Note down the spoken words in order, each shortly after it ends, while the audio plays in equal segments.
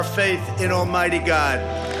faith in Almighty God.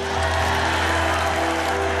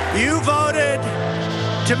 You voted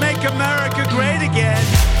to make America great again.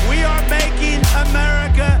 We are making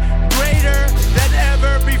America greater than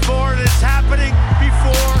ever before, and it's happening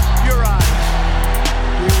before your eyes.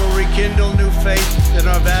 We will rekindle new faith in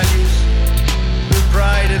our values, new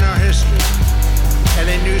pride in our history, and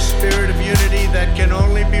a new spirit of unity that can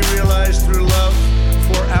only be realized through love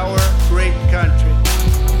for our great country.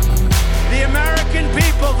 The American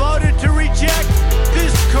people voted to reject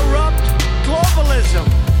this corrupt globalism.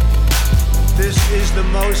 This is the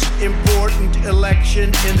most important election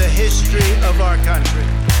in the history of our country.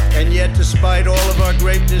 And yet, despite all of our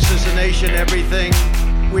greatness as a nation, everything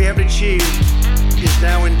we have achieved is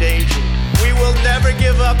now in danger. We will never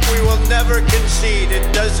give up. We will never concede.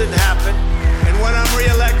 It doesn't happen. And when I'm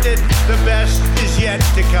reelected, the best is yet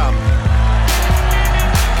to come.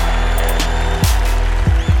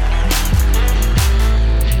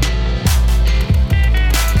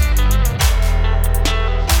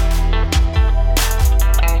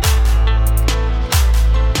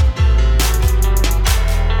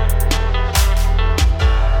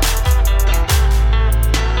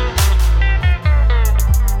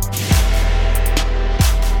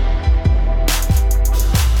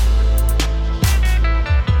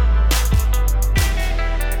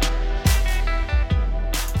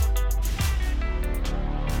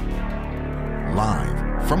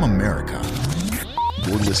 From America,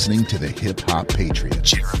 you're listening to the Hip Hop Patriot,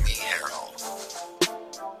 Jeremy Harrell.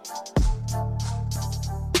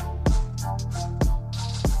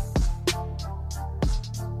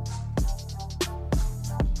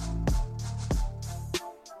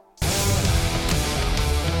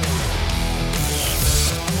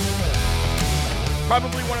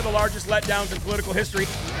 Probably one of the largest letdowns in political history.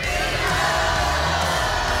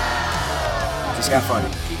 Just have fun.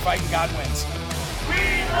 Keep fighting, God wins. We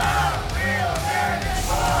love real American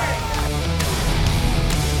boys!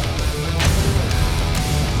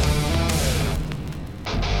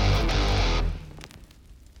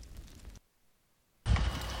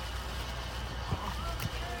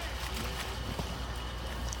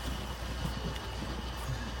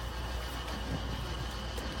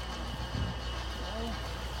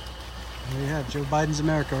 There you have Joe Biden's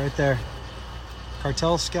America right there.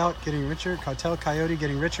 Cartel scout getting richer, cartel coyote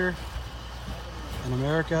getting richer, and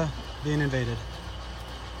America being invaded.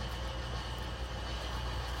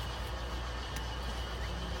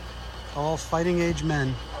 All fighting age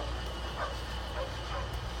men.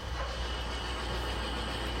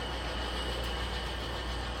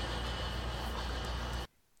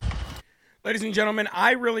 Ladies and gentlemen,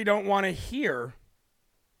 I really don't want to hear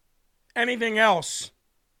anything else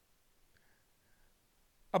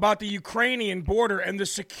about the Ukrainian border and the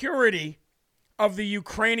security of the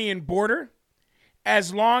Ukrainian border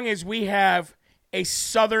as long as we have a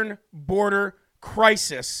southern border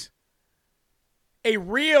crisis, a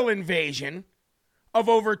real invasion of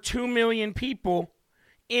over 2 million people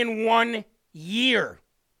in 1 year.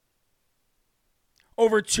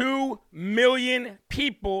 Over 2 million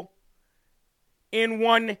people in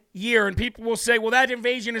 1 year. And people will say, well, that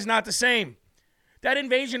invasion is not the same. That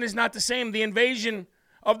invasion is not the same. The invasion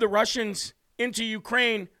of the Russians into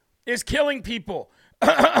Ukraine is killing people.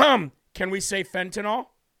 Can we say fentanyl?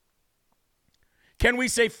 Can we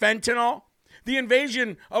say fentanyl? The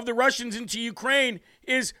invasion of the Russians into Ukraine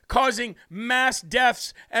is causing mass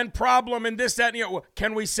deaths and problem and this, that, and the other.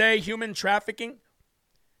 Can we say human trafficking?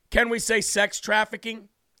 Can we say sex trafficking?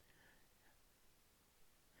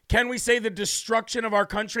 Can we say the destruction of our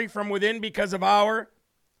country from within because of our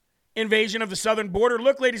invasion of the southern border?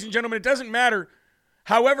 Look, ladies and gentlemen, it doesn't matter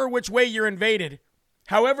however which way you're invaded,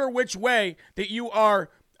 however which way that you are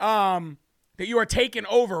taken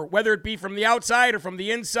over, whether it be from the outside or from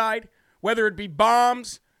the inside, whether it be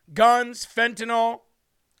bombs, guns, fentanyl,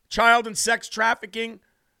 child and sex trafficking,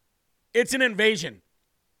 it's an invasion.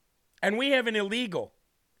 And we have an illegal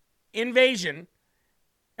invasion.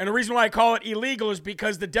 And the reason why I call it illegal is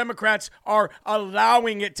because the Democrats are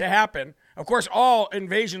allowing it to happen. Of course, all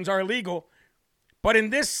invasions are illegal. But in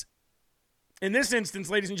this instance,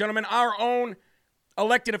 ladies and gentlemen, our own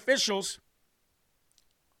elected officials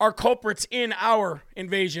are culprits in our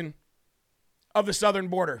invasion of the southern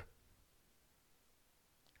border.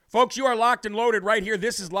 Folks, you are locked and loaded right here.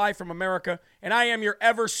 This is Live from America, and I am your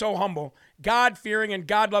ever so humble, God-fearing, and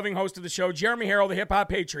God-loving host of the show, Jeremy Harrell, the hip-hop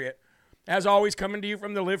patriot. As always, coming to you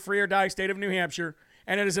from the Live Free or Die state of New Hampshire,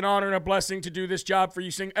 and it is an honor and a blessing to do this job for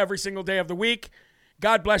you every single day of the week.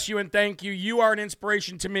 God bless you and thank you. You are an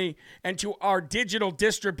inspiration to me and to our digital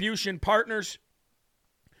distribution partners.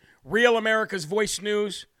 Real America's Voice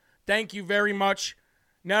News, thank you very much.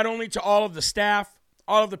 not only to all of the staff,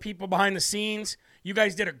 all of the people behind the scenes. You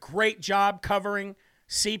guys did a great job covering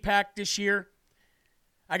CPAC this year.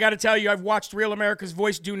 I got to tell you, I've watched Real America's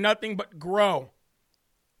Voice do nothing but grow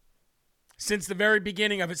since the very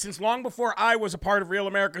beginning of it, since long before I was a part of Real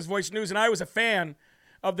America's Voice News, and I was a fan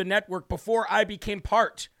of the network before I became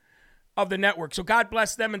part of the network. So God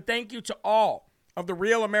bless them, and thank you to all of the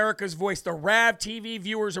Real America's Voice, the RAV TV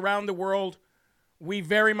viewers around the world. We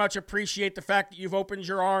very much appreciate the fact that you've opened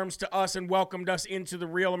your arms to us and welcomed us into the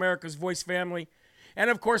Real America's Voice family. And,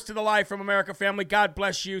 of course, to the Live from America family, God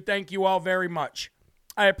bless you. Thank you all very much.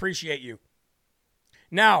 I appreciate you.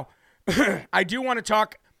 Now, I do want to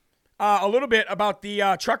talk a little bit about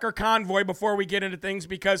the trucker convoy before we get into things,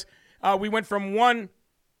 because we went from one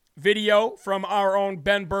video from our own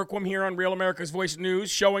Ben Berkwam here on Real America's Voice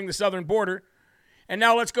News showing the southern border, and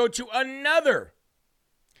now let's go to another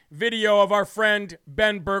video of our friend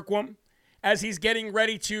Ben Berkwam as he's getting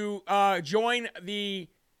ready to join the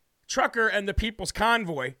trucker and the people's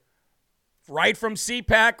convoy right from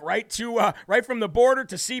CPAC, right from the border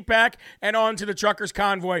to CPAC and on to the truckers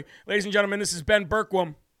convoy. Ladies and gentlemen, this is Ben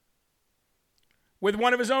Berkwam with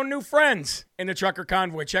one of his own new friends in the trucker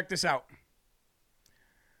convoy. Check this out.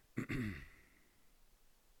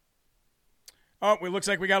 Oh, it looks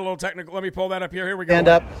like we got a little technical. Let me pull that up here. Here we go. Stand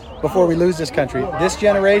up before we lose this country. This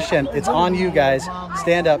generation, it's on you guys.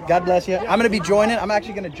 Stand up. God bless you. I'm going to be joining. I'm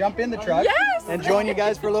actually going to jump in the truck and join you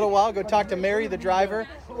guys for a little while. Go talk to Mary, the driver,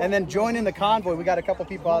 and then join in the convoy. We got a couple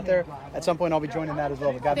people out there. At some point, I'll be joining that as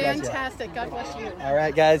well. But God bless you. Fantastic. God bless you. All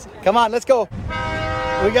right, guys. Come on, let's go.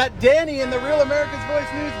 We got Danny in the Real America's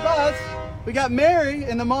Voice News bus. We got Mary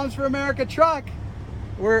in the Moms for America truck.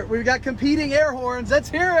 We've got competing air horns. Let's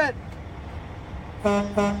hear it. I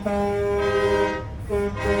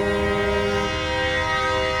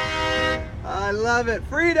love it.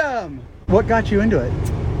 Freedom. What got you into it?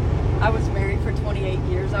 I was married for 28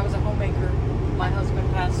 years. I was a homemaker. My husband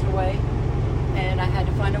passed away, and I had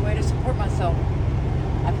to find a way to support myself.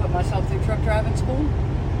 I put myself through truck driving school,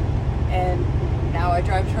 and now I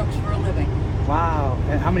drive trucks for a living. Wow.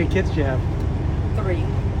 And how many kids do you have? 3.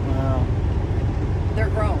 Wow. They're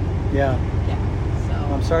grown. Yeah. Yeah. So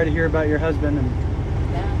Well, I'm sorry to hear about your husband. And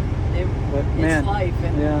it's life,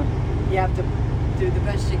 and yeah. you have to do the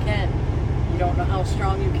best you can. You don't know how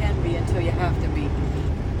strong you can be until you have to be,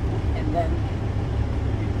 and then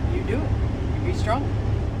you do it. You be strong.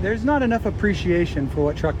 There's not enough appreciation for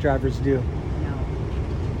what truck drivers do. No.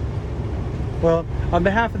 Well, on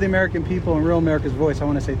behalf of the American people and Real America's Voice, I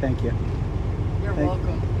want to say thank you. You're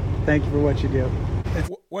welcome. Thank you for what you do.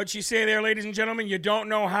 What'd she say there, ladies and gentlemen? You don't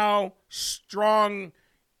know how strong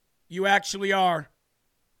you actually are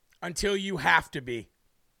until you have to be.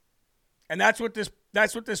 And that's what this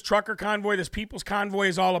trucker convoy, this people's convoy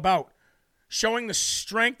is all about. Showing the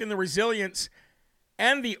strength and the resilience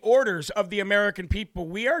and the orders of the American people.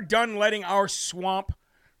 We are done letting our swamp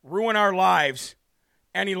ruin our lives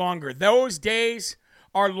any longer. Those days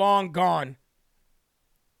are long gone.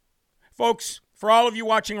 Folks, for all of you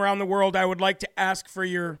watching around the world, I would like to ask for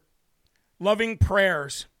your loving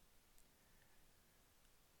prayers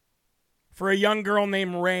for a young girl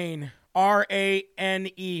named Rain,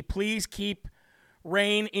 R-A-N-E. Please keep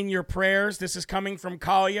Rain in your prayers. This is coming from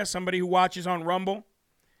Kalia, somebody who watches on Rumble.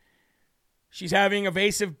 She's having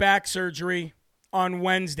evasive back surgery on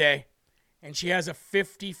Wednesday, and she has a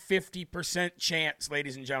 50% chance,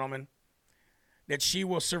 ladies and gentlemen, that she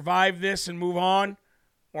will survive this and move on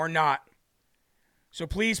or not. So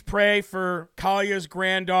please pray for Kalia's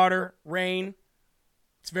granddaughter, Rain.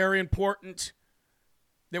 It's very important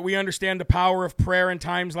that we understand the power of prayer in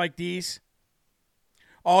times like these.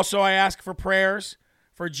 Also, I ask for prayers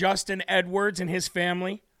for Justin Edwards and his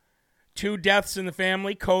family. 2 deaths in the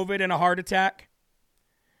family, COVID and a heart attack.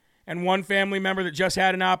 And 1 family member that just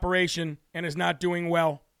had an operation and is not doing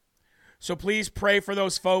well. So please pray for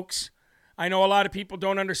those folks. I know a lot of people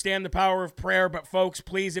don't understand the power of prayer, but folks,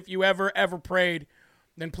 please, if you ever prayed,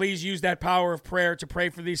 then please use that power of prayer to pray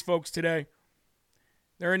for these folks today.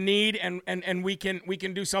 They're in need, and we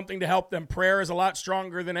can do something to help them. Prayer is a lot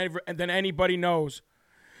stronger than anybody knows.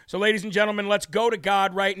 So, ladies and gentlemen, let's go to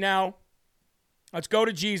God right now. Let's go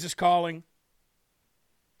to Jesus calling.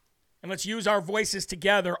 And let's use our voices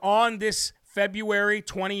together on this February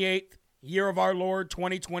 28th, year of our Lord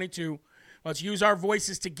 2022. Let's use our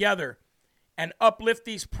voices together and uplift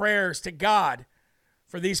these prayers to God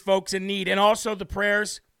for these folks in need. And also the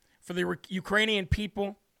prayers for the Ukrainian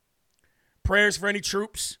people. Prayers for any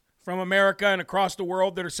troops from America and across the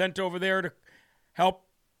world that are sent over there to help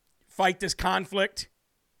fight this conflict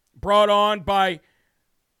brought on by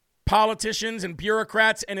politicians and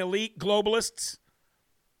bureaucrats and elite globalists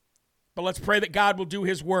but let's pray that God will do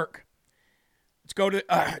his work. Let's go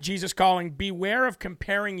to Jesus calling. Beware of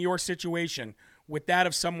comparing your situation with that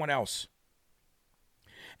of someone else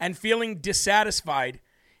and feeling dissatisfied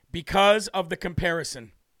because of the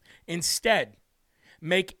comparison. Instead,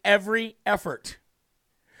 make every effort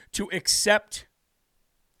to accept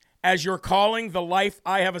as your calling the life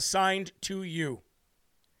I have assigned to you.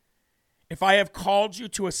 If I have called you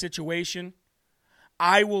to a situation,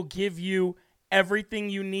 I will give you everything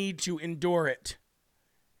you need to endure it,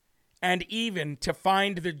 and even to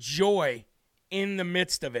find the joy in the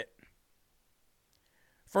midst of it.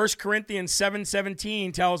 1 Corinthians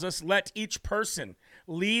 7:17 tells us, let each person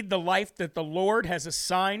lead the life that the Lord has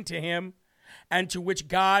assigned to him and to which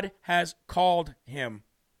God has called him.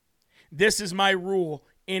 This is my rule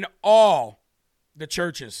in all the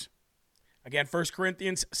churches. Again, 1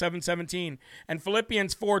 Corinthians 7:17. And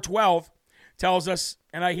Philippians 4:12 tells us,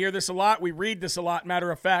 and I hear this a lot, we read this a lot,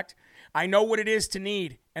 matter of fact, I know what it is to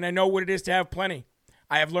need, and I know what it is to have plenty.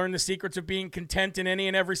 I have learned the secrets of being content in any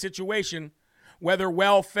and every situation, whether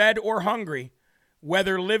well-fed or hungry,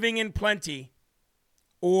 whether living in plenty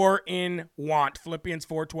or in want. Philippians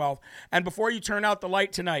 4:12. And before you turn out the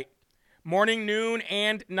light tonight, morning, noon,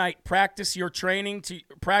 and night, practice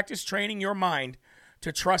training your mind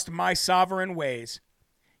to trust my sovereign ways.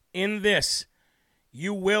 In this,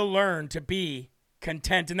 you will learn to be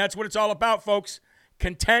content. And that's what it's all about, folks.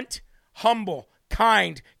 Content, humble,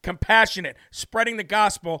 kind, compassionate, spreading the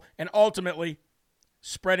gospel, and ultimately,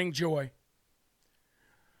 spreading joy.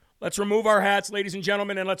 Let's remove our hats, ladies and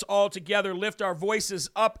gentlemen, and let's all together lift our voices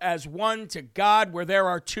up as one to God. Where there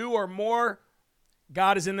are two or more,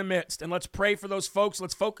 God is in the midst. And let's pray for those folks.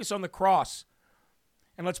 Let's focus on the cross.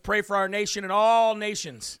 And let's pray for our nation and all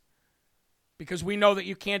nations, because we know that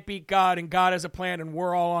you can't beat God, and God has a plan, and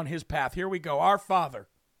we're all on his path. Here we go. Our Father,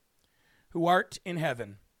 who art in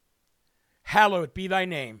heaven, hallowed be thy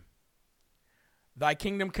name. Thy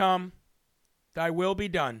kingdom come, thy will be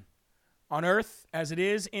done, on earth as it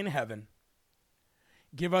is in heaven.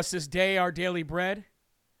 Give us this day our daily bread,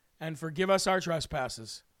 and forgive us our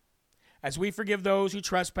trespasses, as we forgive those who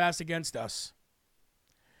trespass against us.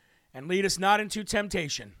 And lead us not into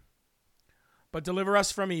temptation, but deliver us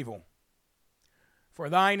from evil. For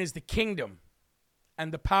thine is the kingdom,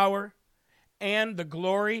 and the power, and the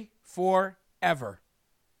glory forever.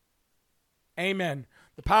 Amen.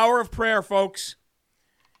 The power of prayer, folks.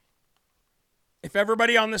 If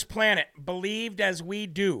everybody on this planet believed as we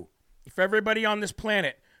do, if everybody on this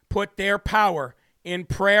planet put their power in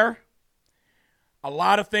prayer, a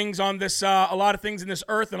lot of things in this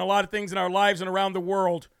earth, and a lot of things in our lives and around the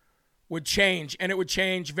world would change, and it would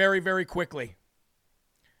change very, very quickly.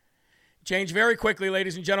 Change very quickly,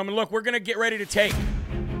 ladies and gentlemen. Look, we're going to get ready to take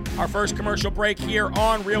our first commercial break here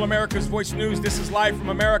on Real America's Voice News. This is Live from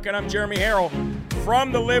America, and I'm Jeremy Harrell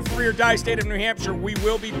from the Live Free or Die state of New Hampshire. We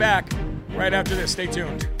will be back right after this. Stay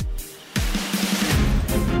tuned.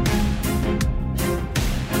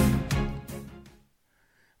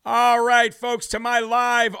 All right, folks, to my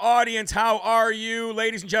live audience, how are you?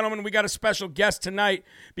 Ladies and gentlemen, we got a special guest tonight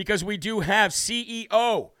because we do have CEO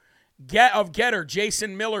of GETTR,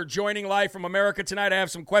 Jason Miller, joining Live from America tonight. I have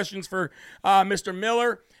some questions for Mr.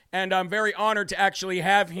 Miller, and I'm very honored to actually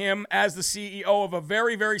have him as the CEO of a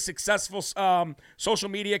very, very successful social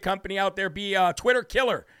media company out there, be a Twitter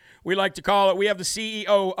killer, we like to call it. We have the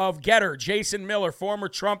CEO of GETTR, Jason Miller, former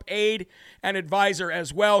Trump aide and advisor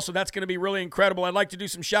as well. So that's going to be really incredible. I'd like to do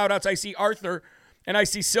some shout-outs. I see Arthur and I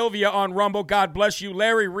see Sylvia on Rumble. God bless you.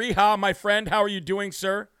 Larry Reha, my friend, how are you doing,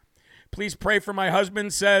 sir? Please pray for my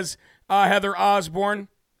husband, says Heather Osborne.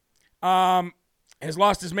 Has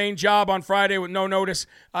lost his main job on Friday with no notice.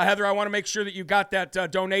 Heather, I want to make sure that you got that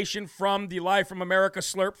donation from the Live from America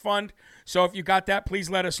Slurp Fund. So if you got that,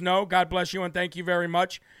 please let us know. God bless you and thank you very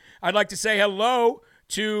much. I'd like to say hello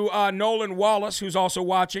to Nolan Wallace, who's also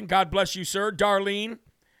watching. God bless you, sir. Darlene,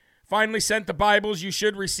 finally sent the Bibles. You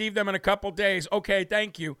should receive them in a couple days. Okay,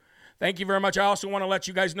 thank you. Thank you very much. I also want to let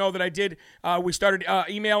you guys know that I did, we started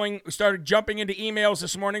jumping into emails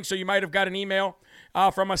this morning, so you might have got an email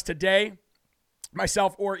from us today.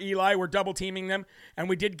 Myself or Eli, we're double teaming them, and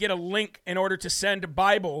we did get a link in order to send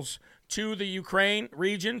Bibles to the Ukraine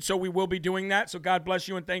region, so we will be doing that. So God bless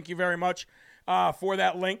you and thank you very much for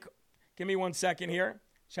that link. Give me 1 second here.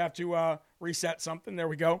 Just have to reset something. There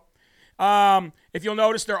we go. If you'll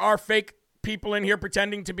notice, there are fake people in here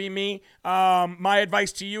pretending to be me. My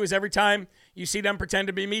advice to you is every time you see them pretend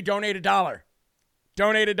to be me, donate $1.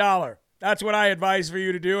 Donate $1. That's what I advise for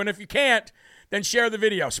you to do. And if you can't, then share the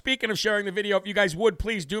video. Speaking of sharing the video, if you guys would,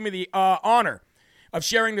 please do me the honor of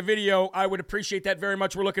sharing the video. I would appreciate that very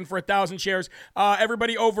much. We're looking for 1,000 shares.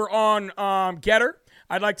 Everybody over on GETTR,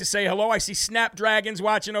 I'd like to say hello. I see Snapdragons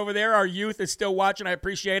watching over there. Our youth is still watching. I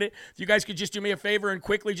appreciate it. If you guys could just do me a favor and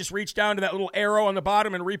quickly just reach down to that little arrow on the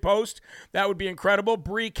bottom and repost, that would be incredible.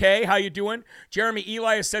 Bree K, how you doing? Jeremy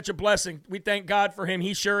Eli is such a blessing. We thank God for him.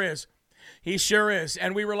 He sure is. He sure is.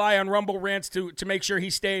 And we rely on Rumble Rants to make sure he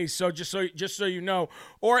stays. So just so you know,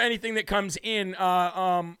 or anything that comes in,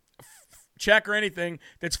 check or anything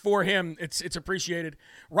that's for him, it's appreciated.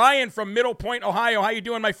 Ryan from Middle Point, Ohio, how you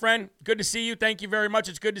doing, my friend? Good to see you. Thank you very much.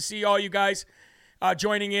 It's good to see all you guys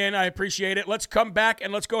joining in. I appreciate it. Let's come back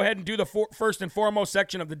and let's go ahead and do the first and foremost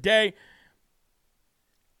section of the day.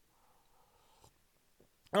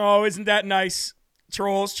 Oh, isn't that nice?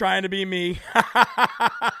 Trolls trying to be me.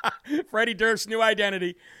 Freddie Durf's new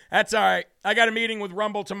identity. That's all right. I got a meeting with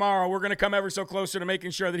Rumble tomorrow. We're going to come ever so closer to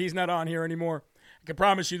making sure that he's not on here anymore. I can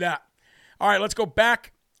promise you that. All right, let's go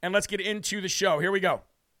back and let's get into the show. Here we go.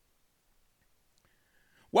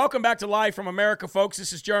 Welcome back to Live from America, folks.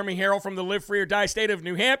 This is Jeremy Harrell from the Live Free or Die state of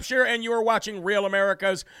New Hampshire, and you are watching Real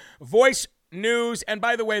America's Voice News. And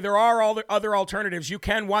by the way, there are all the other alternatives. You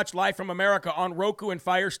can watch Live from America on Roku and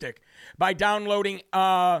Fire Stick by downloading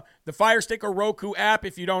the Fire Stick or Roku app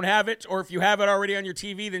if you don't have it, or if you have it already on your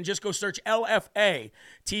TV, then just go search LFA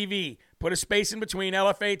TV. Put a space in between,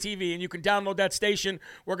 LFA TV, and you can download that station.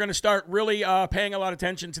 We're going to start really paying a lot of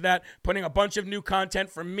attention to that, putting a bunch of new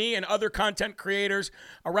content from me and other content creators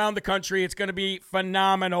around the country. It's going to be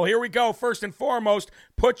phenomenal. Here we go. First and foremost,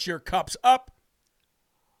 put your cups up.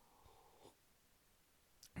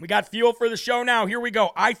 We got fuel for the show now. Here we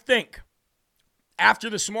go. I think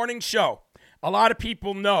after this morning's show, a lot of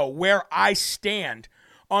people know where I stand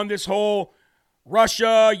on this whole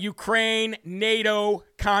Russia, Ukraine, NATO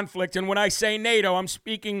conflict. And when I say NATO, I'm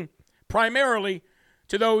speaking primarily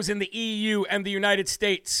to those in the EU and the United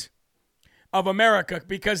States of America,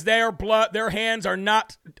 because their hands are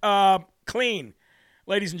not clean,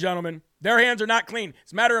 ladies and gentlemen. Their hands are not clean.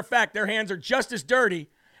 As a matter of fact, their hands are just as dirty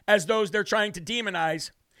as those they're trying to demonize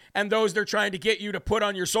and those they're trying to get you to put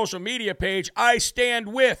on your social media page. I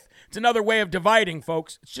stand with. It's another way of dividing,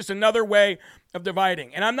 folks. It's just another way of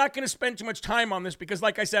dividing. And I'm not going to spend too much time on this because,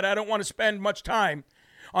 like I said, I don't want to spend much time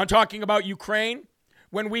on talking about Ukraine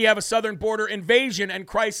when we have a southern border invasion and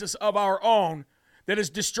crisis of our own that is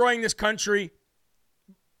destroying this country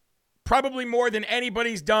probably more than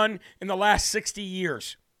anybody's done in the last 60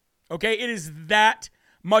 years. Okay? It is that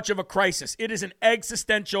much of a crisis. It is an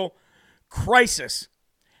existential crisis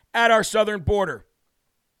at our southern border.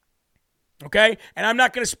 Okay? And I'm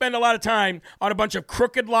not going to spend a lot of time on a bunch of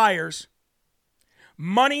crooked liars,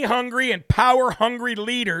 money-hungry and power-hungry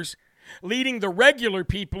leaders leading the regular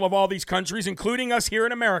people of all these countries, including us here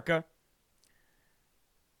in America,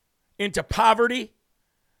 into poverty,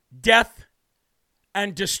 death,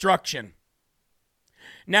 and destruction.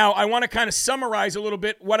 Now, I want to kind of summarize a little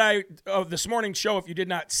bit of this morning's show, if you did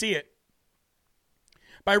not see it,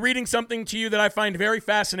 by reading something to you that I find very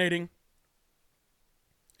fascinating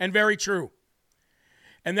and very true.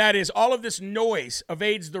 And that is, all of this noise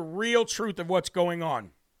evades the real truth of what's going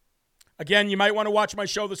on. Again, you might want to watch my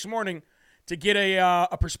show this morning to get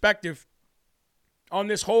a perspective on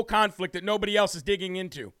this whole conflict that nobody else is digging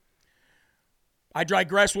into. I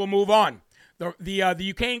digress. We'll move on. The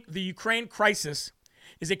Ukraine crisis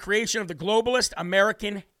is a creation of the globalist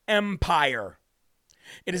American empire.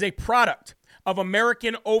 It is a product of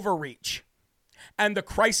American overreach. And the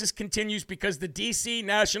crisis continues because the D.C.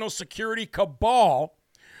 national security cabal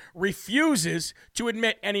refuses to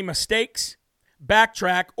admit any mistakes,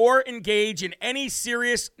 backtrack, or engage in any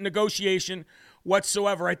serious negotiation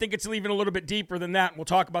whatsoever. I think it's even a little bit deeper than that, and we'll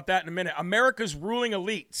talk about that in a minute. America's ruling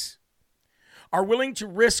elites are willing to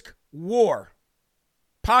risk war,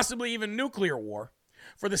 possibly even nuclear war,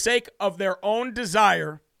 for the sake of their own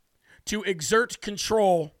desire to exert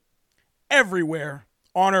control everywhere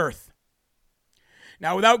on Earth.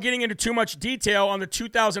 Now, without getting into too much detail on the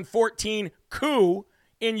 2014 coup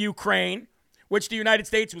in Ukraine, which the United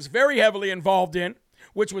States was very heavily involved in,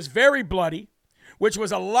 which was very bloody, which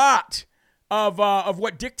was a lot of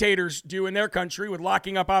what dictators do in their country with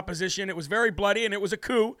locking up opposition. It was very bloody, and it was a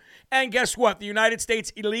coup. And guess what? The United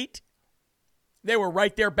States elite, they were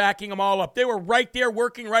right there backing them all up. They were right there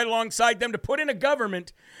working right alongside them to put in a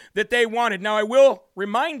government that they wanted. Now, I will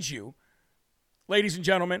remind you, ladies and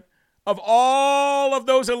gentlemen, of all of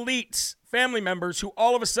those elites, family members who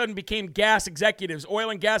all of a sudden became gas executives, oil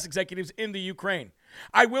and gas executives in the Ukraine.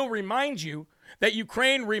 I will remind you that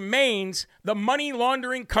Ukraine remains the money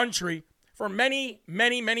laundering country for many,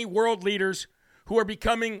 many, many world leaders who are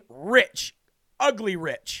becoming rich, ugly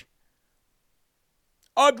rich.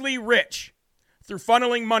 ugly rich through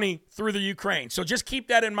funneling money through the Ukraine. So just keep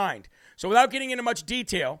that in mind. So without getting into much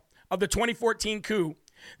detail of the 2014 coup,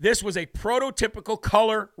 this was a prototypical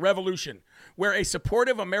color revolution where a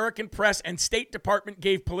supportive American press and State Department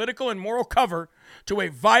gave political and moral cover to a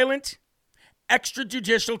violent,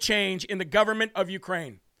 extrajudicial change in the government of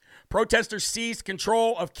Ukraine. Protesters seized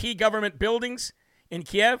control of key government buildings in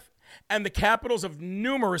Kiev and the capitals of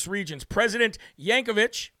numerous regions. President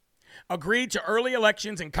Yankovic agreed to early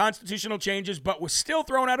elections and constitutional changes, but was still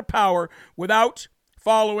thrown out of power without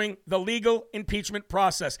following the legal impeachment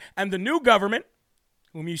process. And the new government,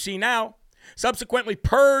 whom you see now, subsequently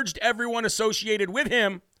purged everyone associated with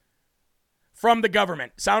him from the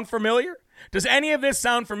government. Sound familiar? Does any of this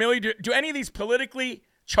sound familiar? Do any of these politically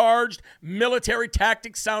charged military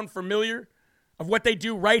tactics sound familiar of what they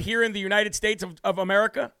do right here in the United States of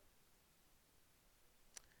America?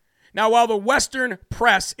 Now, while the Western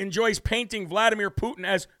press enjoys painting Vladimir Putin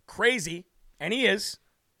as crazy, and he is,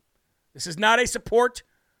 this is not a support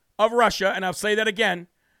of Russia, and I'll say that again.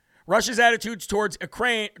 Russia's attitudes towards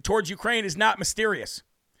Ukraine is not mysterious.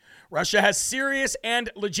 Russia has serious and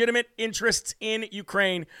legitimate interests in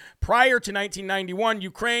Ukraine. Prior to 1991,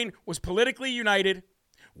 Ukraine was politically united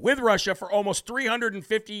with Russia for almost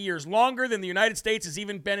 350 years, longer than the United States has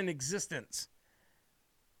even been in existence.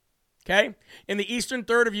 Okay? In the eastern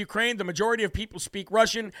third of Ukraine, the majority of people speak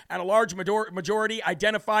Russian, and a large majority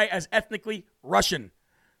identify as ethnically Russian.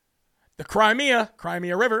 The Crimea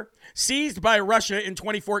River, seized by Russia in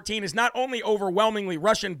 2014, is not only overwhelmingly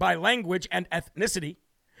Russian by language and ethnicity,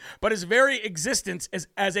 but its very existence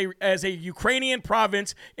as a Ukrainian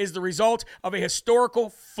province is the result of a historical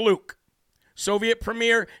fluke. Soviet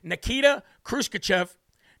Premier Nikita Khrushchev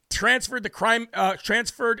transferred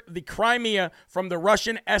the Crimea from the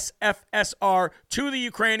Russian SFSR to the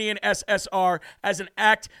Ukrainian SSR as an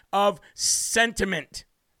act of sentiment.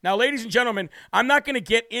 Now, ladies and gentlemen, I'm not going to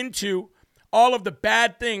get into all of the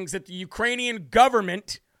bad things that the Ukrainian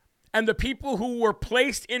government and the people who were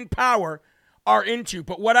placed in power are into.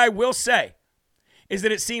 But what I will say is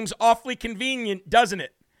that it seems awfully convenient, doesn't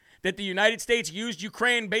it, that the United States used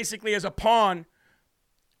Ukraine basically as a pawn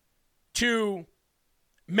to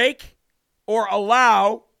make or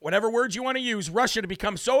allow, whatever words you want to use, Russia to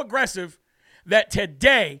become so aggressive that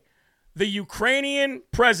today the Ukrainian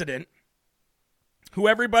president, who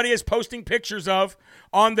everybody is posting pictures of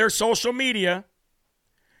on their social media,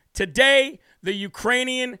 today the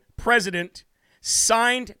Ukrainian president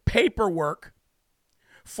signed paperwork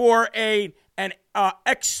for an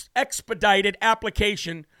expedited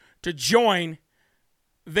application to join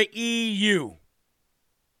the EU.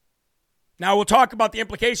 Now, we'll talk about the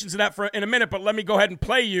implications of that in a minute, but let me go ahead and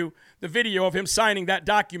play you the video of him signing that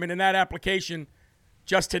document and that application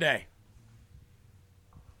just today.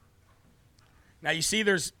 Now, you see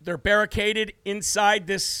they're barricaded inside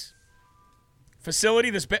this facility,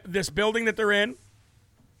 this building that they're in.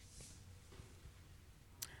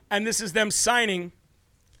 And this is them signing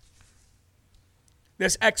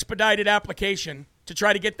this expedited application to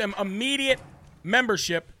try to get them immediate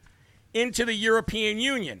membership into the European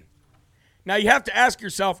Union. Now, you have to ask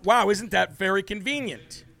yourself, wow, isn't that very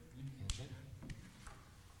convenient?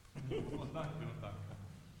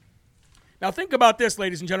 Now, think about this,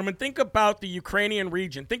 ladies and gentlemen. Think about the Ukrainian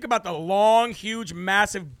region. Think about the long, huge,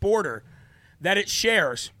 massive border that it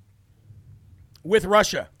shares with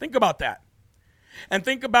Russia. Think about that. And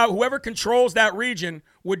think about whoever controls that region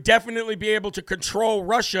would definitely be able to control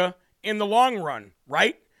Russia in the long run,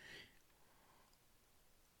 right?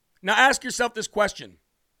 Now, ask yourself this question.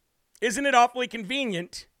 Isn't it awfully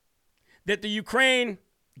convenient that the Ukraine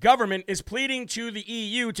government is pleading to the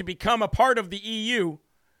EU to become a part of the EU,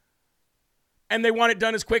 and they want it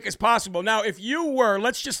done as quick as possible? Now, if you were,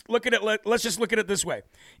 let's just look at it this way.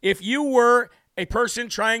 If you were a person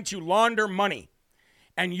trying to launder money,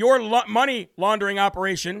 and your money laundering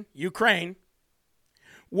operation, Ukraine,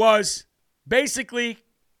 was basically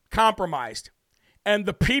compromised, and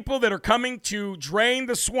the people that are coming to drain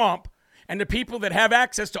the swamp and the people that have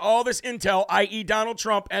access to all this intel, i.e. Donald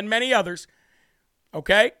Trump and many others,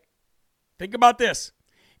 okay? Think about this.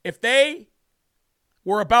 If they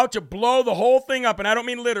were about to blow the whole thing up, and I don't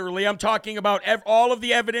mean literally, I'm talking about all of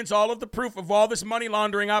the evidence, all of the proof of all this money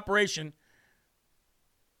laundering operation,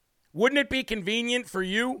 wouldn't it be convenient for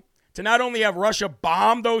you to not only have Russia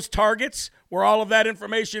bomb those targets where all of that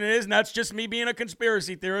information is, and that's just me being a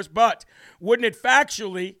conspiracy theorist, but wouldn't it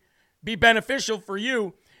factually be beneficial for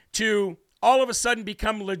you to all of a sudden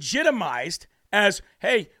become legitimized as,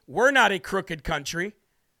 hey, we're not a crooked country,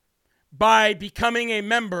 by becoming a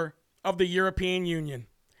member of the European Union?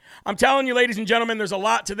 I'm telling you, ladies and gentlemen, there's a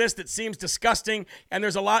lot to this that seems disgusting, and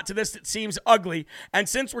there's a lot to this that seems ugly. And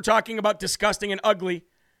since we're talking about disgusting and ugly,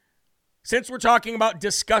 then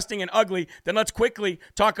let's quickly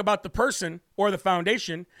talk about the person or the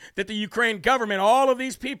foundation that the Ukraine government, all of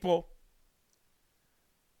these people,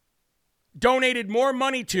 donated more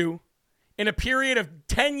money to in a period of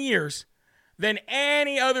 10 years than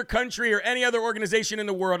any other country or any other organization in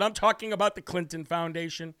the world. I'm talking about the Clinton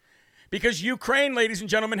Foundation. Because Ukraine, ladies and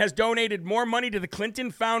gentlemen, has donated more money to the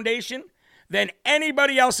Clinton Foundation than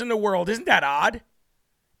anybody else in the world. Isn't that odd?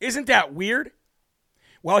 Isn't that weird?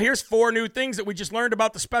 Well, here's 4 new things that we just learned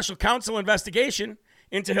about the special counsel investigation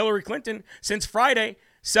into Hillary Clinton. Since Friday,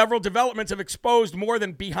 several developments have exposed more of the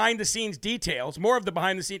behind-the-scenes details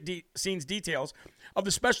of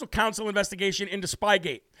the special counsel investigation into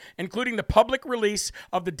Spygate, including the public release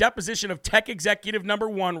of the deposition of tech executive number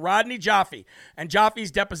 1, Rodney Jaffe. And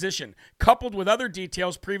Jaffe's deposition, coupled with other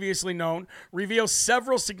details previously known, reveals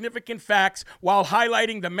several significant facts while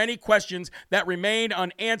highlighting the many questions that remain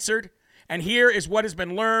unanswered. And here is what has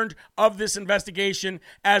been learned of this investigation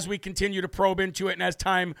as we continue to probe into it and as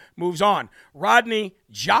time moves on. Rodney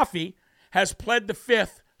Jaffe has pled the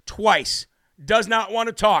fifth twice. Does not want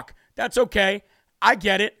to talk. That's okay. I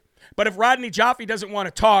get it. But if Rodney Jaffe doesn't want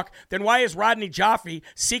to talk, then why is Rodney Jaffe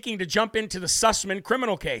seeking to jump into the Sussman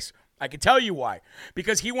criminal case? I can tell you why.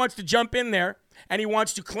 Because he wants to jump in there and he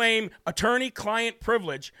wants to claim attorney-client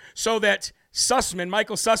privilege so that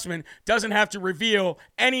Michael Sussman, doesn't have to reveal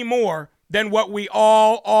any more than what we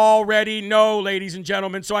all already know, ladies and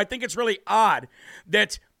gentlemen. So I think it's really odd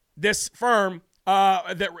that this firm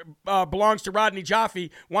that belongs to Rodney Jaffe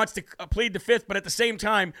wants to plead the fifth, but at the same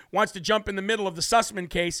time wants to jump in the middle of the Sussman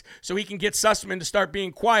case so he can get Sussman to start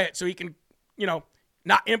being quiet so he can,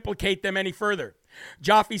 not implicate them any further.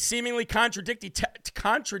 Jaffe's seemingly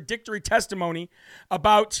contradictory testimony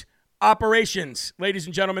about operations. Ladies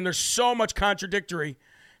and gentlemen, there's so much contradictory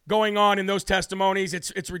going on in those testimonies.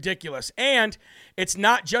 It's ridiculous. And it's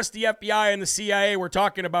not just the FBI and the CIA we're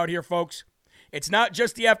talking about here, folks. It's not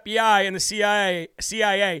just the FBI and the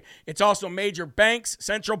CIA. It's also major banks,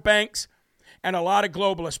 central banks, and a lot of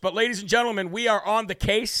globalists. But ladies and gentlemen, we are on the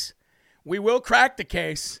case. We will crack the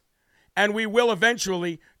case, and we will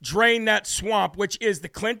eventually drain that swamp, which is the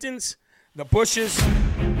Clintons, the Bushes,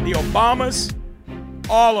 the Obamas,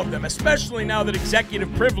 all of them, especially now that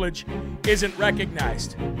executive privilege isn't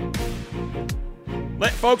recognized.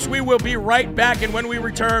 Folks, we will be right back, and when we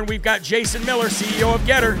return, we've got Jason Miller, CEO of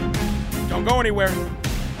GETTR. Don't go anywhere.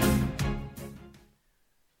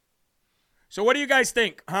 So what do you guys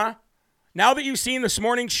think, huh? Now that you've seen this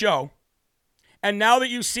morning's show, and now that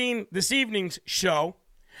you've seen this evening's show,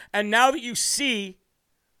 and now that you see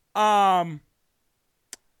the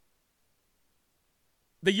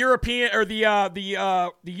European or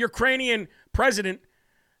the Ukrainian president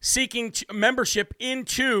seeking membership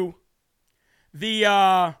into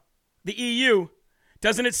the EU,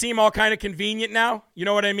 doesn't it seem all kind of convenient now? You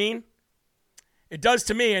know what I mean? It does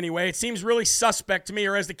to me anyway. It seems really suspect to me,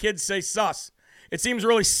 or as the kids say, sus. It seems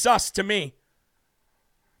really sus to me.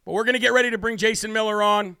 But we're going to get ready to bring Jason Miller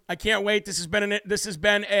on. I can't wait. This has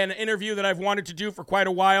been an interview that I've wanted to do for quite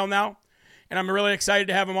a while now, and I'm really excited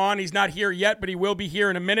to have him on. He's not here yet, but he will be here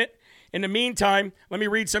in a minute. In the meantime, let me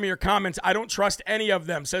read some of your comments. I don't trust any of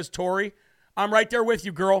them, says Tori. I'm right there with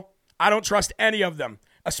you, girl. I don't trust any of them,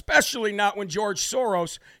 especially not when George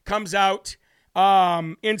Soros comes out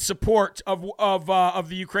in support of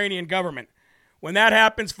the Ukrainian government. When that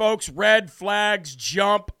happens, folks, red flags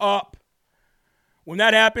jump up. When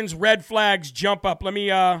that happens, red flags jump up. Let me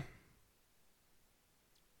let's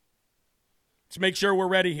make sure we're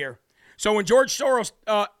ready here. So when George Soros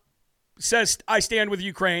says, I stand with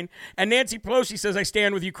Ukraine, and Nancy Pelosi says, I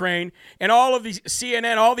stand with Ukraine, and all of the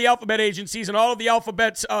CNN, all the alphabet agencies, and all of the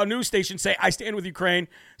alphabet's news stations say, I stand with Ukraine,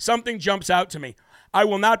 something jumps out to me. I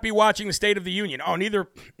will not be watching the State of the Union. Oh, neither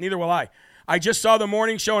will I. I just saw the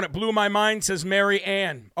morning show, and it blew my mind, says Mary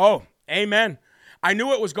Ann. Oh, amen. I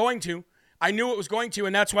knew it was going to.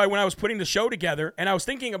 And that's why when I was putting the show together, and I was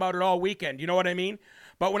thinking about it all weekend, you know what I mean?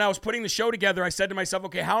 But when I was putting the show together, I said to myself,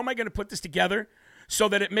 okay, how am I going to put this together so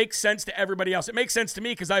that it makes sense to everybody else? It makes sense to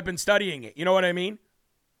me because I've been studying it. You know what I mean?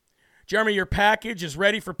 Jeremy, your package is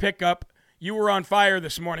ready for pickup. You were on fire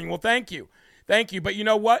this morning. Well, thank you. But you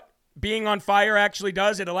know what? Being on fire actually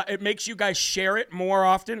does. It makes you guys share it more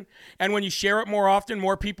often. And when you share it more often,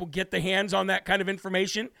 more people get their hands on that kind of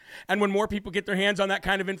information. And when more people get their hands on that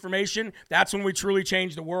kind of information, that's when we truly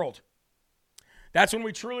change the world. That's when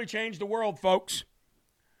we truly change the world, folks.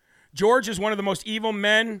 George is one of the most evil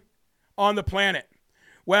men on the planet.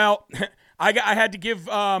 Well, I had to give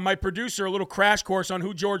my producer a little crash course on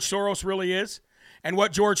who George Soros really is and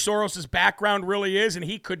what George Soros' background really is, and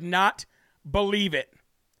he could not believe it.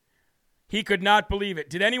 He could not believe it.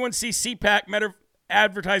 Did anyone see CPAC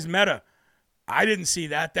advertise Meta? I didn't see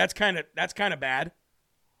that. That's kind of bad.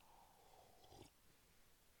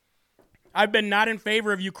 I've been not in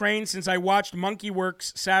favor of Ukraine since I watched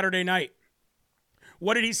Monkeyworks Saturday night.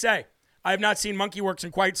 What did he say? I have not seen Monkeyworks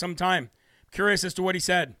in quite some time. Curious as to what he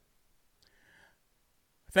said.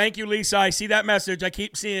 Thank you, Lisa. I see that message. I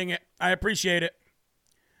keep seeing it. I appreciate it.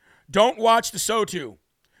 Don't watch the SOTU.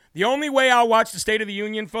 The only way I'll watch the State of the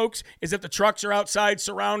Union, folks, is if the trucks are outside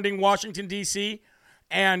surrounding Washington, D.C.,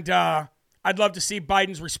 and I'd love to see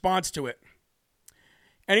Biden's response to it.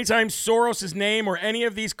 Anytime Soros' name or any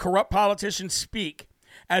of these corrupt politicians speak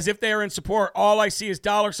as if they are in support, all I see is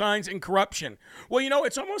dollar signs and corruption. Well,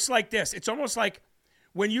 it's almost like this. It's almost like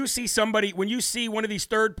when you see one of these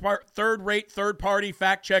third-rate, third-party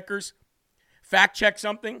fact checkers fact check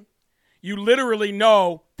something, you literally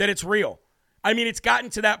know that it's real. I mean, it's gotten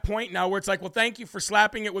to that point now where it's like, well, thank you for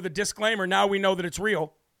slapping it with a disclaimer. Now we know that it's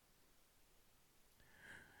real.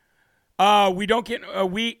 What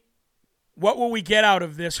will we get out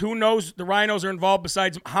of this? Who knows the rhinos are involved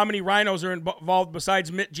besides, how many rhinos are involved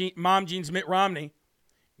besides Mom Jean's Mitt Romney?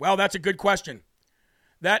 Well, that's a good question.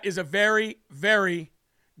 That is a very, very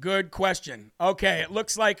good question. Okay, it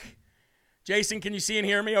looks like, Jason, can you see and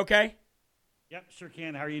hear me okay? Yep, sure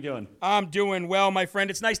can. How are you doing? I'm doing well, my friend.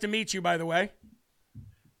 It's nice to meet you, by the way.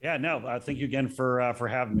 Yeah, no, thank you again for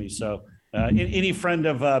having me. So any friend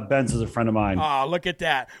of Ben's is a friend of mine. Oh, look at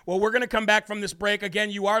that. Well, we're going to come back from this break.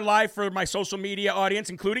 Again, you are live for my social media audience,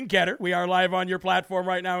 including GETTR. We are live on your platform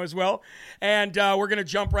right now as well. And we're going to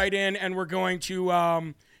jump right in, and we're going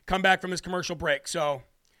to come back from this commercial break. So,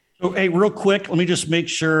 hey, real quick, let me just make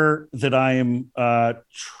sure that I am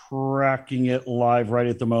tracking it live right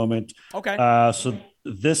at the moment. Okay. So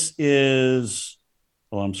this is,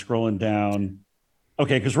 well, I'm scrolling down.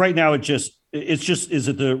 Okay, because right now is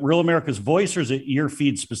it the Real America's Voice or is it your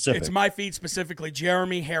feed specific? It's my feed specifically,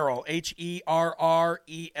 Jeremy Harrell,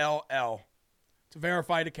 Herrell. It's a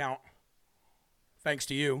verified account. Thanks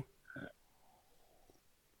to you.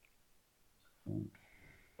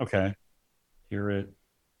 Okay. Hear it.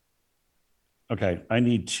 Okay, I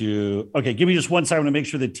need to. Okay, give me just one second to make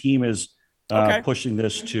sure the team is pushing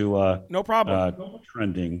this to. No problem.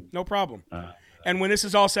 Trending. No problem. And when this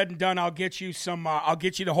is all said and done, I'll get you some. I'll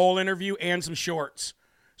get you the whole interview and some short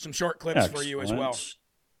clips for you as well.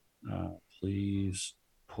 Please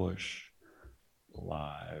push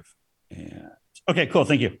live and. Okay, cool.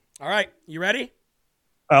 Thank you. All right, you ready?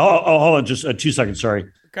 Hold on, just 2 seconds. Sorry.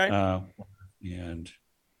 Okay. And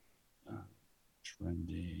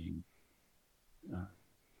trending.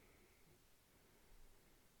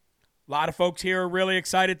 A lot of folks here are really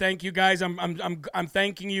excited. Thank you, guys. I'm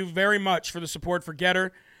thanking you very much for the support for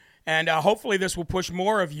GETTR, and hopefully this will push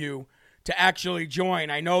more of you to actually join.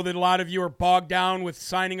 I know that a lot of you are bogged down with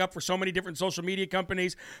signing up for so many different social media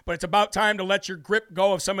companies, but it's about time to let your grip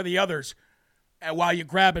go of some of the others while you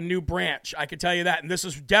grab a new branch. I can tell you that, and this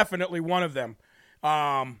is definitely one of them.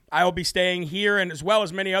 I will be staying here and as well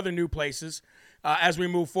as many other new places as we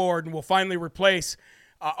move forward, and we'll finally replace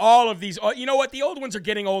all of these. You know what? The old ones are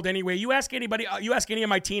getting old anyway. You ask anybody, you ask any of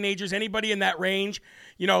my teenagers, anybody in that range,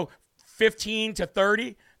 15 to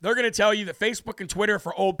 30, they're going to tell you that Facebook and Twitter are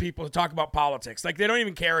for old people to talk about politics. Like, they don't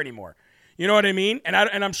even care anymore. You know what I mean? And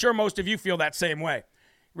I'm sure most of you feel that same way.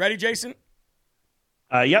 Ready, Jason?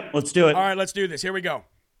 Yep, let's do it. All right, let's do this. Here we go.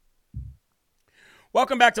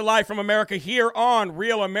 Welcome back to Live from America here on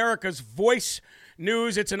Real America's Voice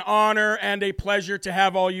News. It's an honor and a pleasure to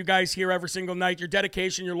have all you guys here every single night. Your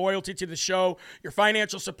dedication, your loyalty to the show, your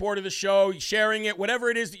financial support of the show, sharing it,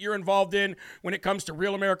 whatever it is that you're involved in when it comes to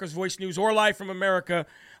Real America's Voice News or Live from America,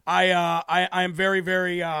 I am very,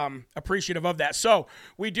 very appreciative of that. So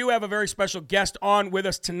we do have a very special guest on with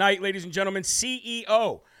us tonight, ladies and gentlemen,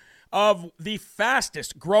 CEO of the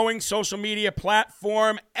fastest growing social media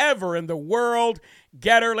platform ever in the world,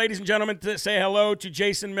 GETTR. Ladies and gentlemen, to say hello to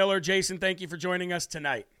Jason Miller. Jason, thank you for joining us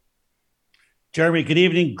tonight. Jeremy, good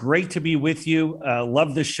evening. Great to be with you.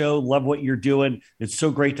 Love the show. Love what you're doing. It's so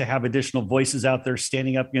great to have additional voices out there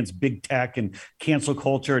standing up against big tech and cancel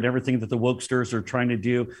culture and everything that the wokesters are trying to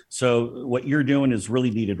do. So what you're doing is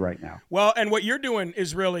really needed right now. Well, and what you're doing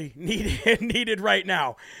is really needed right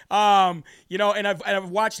now. And I've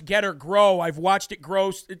watched GETTR grow. I've watched it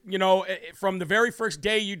grow. From the very first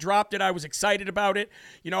day you dropped it, I was excited about it.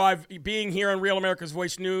 Being here on Real America's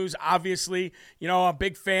Voice News, obviously, a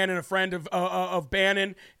big fan and a friend of of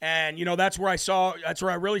Bannon, and that's where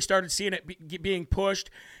I really started seeing it being pushed.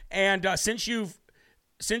 And since you've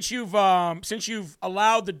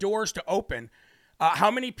allowed the doors to open,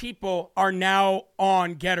 how many people are now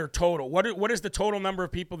on GETTR total? What is the total number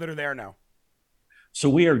of people that are there now? So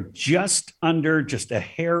we are just a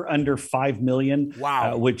hair under 5 million.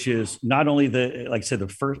 Wow. Which is not only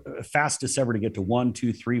the fastest ever to get to 1,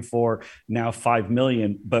 2, 3, 4, now 5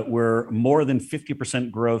 million, but we're more than 50%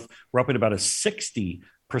 growth. We're up at about a 60%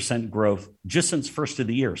 growth just since first of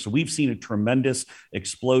the year. So we've seen a tremendous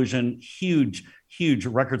explosion, huge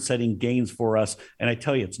record-setting gains for us. And I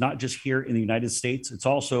tell you, it's not just here in the United States, it's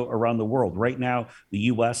also around the world. Right now, the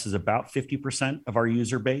US is about 50% of our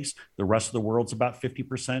user base. The rest of the world's about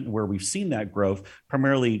 50%. Where we've seen that growth,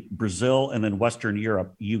 primarily Brazil and then Western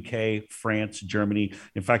Europe, UK, France, Germany.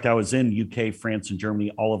 In fact, I was in UK, France, and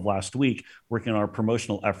Germany all of last week working on our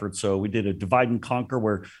promotional efforts. So we did a divide and conquer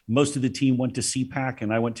where most of the team went to CPAC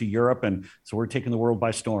and I went to Europe. And so we're taking the world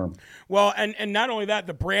by storm. Well, and not only that,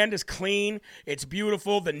 the brand is clean. It's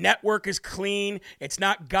beautiful. The network is clean. It's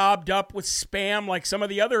not gobbed up with spam like some of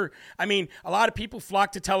the other. I mean, a lot of people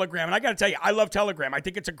flock to Telegram. And I got to tell you, I love Telegram. I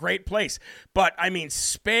think it's a great place. But, I mean,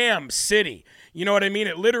 spam city. You know what I mean?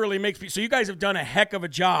 It literally makes me. So you guys have done a heck of a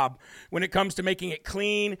job when it comes to making it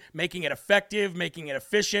clean, making it effective, making it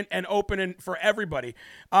efficient, and open and for everybody.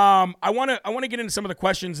 I want to get into some of the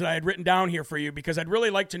questions that I had written down here for you because I'd really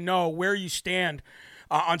like to know where you stand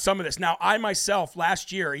on some of this. Now, I myself,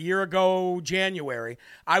 last year, a year ago, January,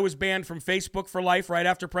 I was banned from Facebook for life right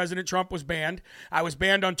after President Trump was banned. I was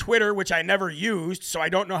banned on Twitter, which I never used, so I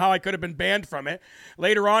don't know how I could have been banned from it.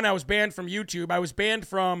 Later on, I was banned from YouTube. I was banned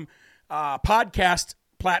from podcast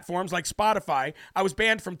platforms like Spotify. I was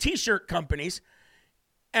banned from T-shirt companies.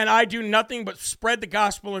 And I do nothing but spread the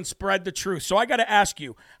gospel and spread the truth. So I got to ask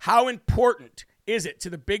you, how important is it to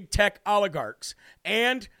the big tech oligarchs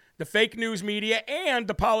and the fake news media and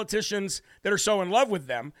the politicians that are so in love with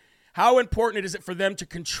them? How important is it for them to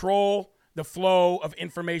control the flow of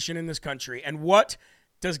information in this country? And what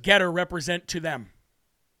does GETTR represent to them?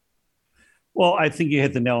 Well, I think you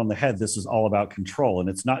hit the nail on the head. This is all about control, and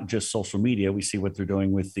it's not just social media. We see what they're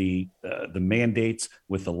doing with the mandates,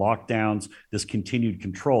 with the lockdowns, this continued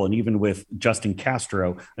control, and even with Justin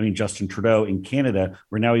Trudeau in Canada,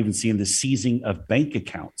 we're now even seeing the seizing of bank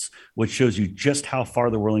accounts, which shows you just how far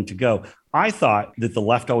they're willing to go. I thought that the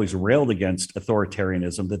left always railed against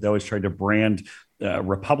authoritarianism, that they always tried to brand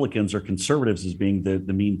Republicans or conservatives as being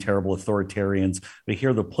the mean, terrible authoritarians. But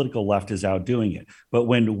here the political left is out doing it. But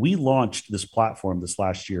when we launched this platform this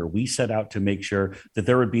last year, we set out to make sure that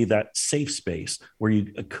there would be that safe space where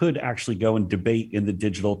you could actually go and debate in the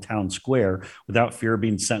digital town square without fear of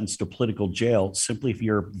being sentenced to political jail, simply if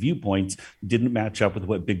your viewpoints didn't match up with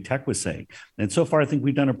what big tech was saying. And so far, I think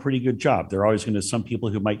we've done a pretty good job. There are always going to be some people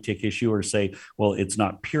who might take issue or say, well, it's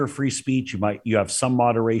not pure free speech. You have some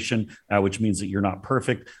moderation, which means that you're not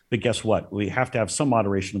perfect. But guess what? We have to have some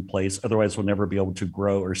moderation in place. Otherwise, we'll never be able to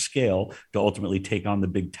grow or scale to ultimately take on the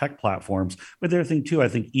big tech platforms. But the other thing, too, I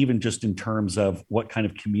think even just in terms of what kind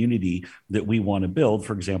of community that we want to build,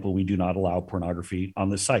 for example, we do not allow pornography on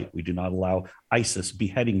the site. We do not allow ISIS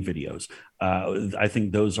beheading videos. I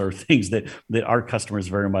think those are things that our customers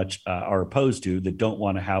very much are opposed to, that don't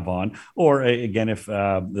want to have on. Or again, if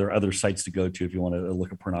there are other sites to go to, if you want to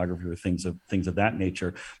look at pornography or things of that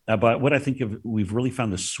nature. But what I think we've really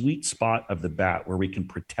found the sweet spot of the bat where we can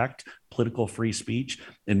protect political free speech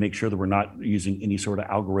and make sure that we're not using any sort of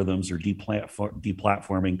algorithms or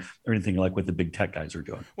deplatforming or anything like what the big tech guys are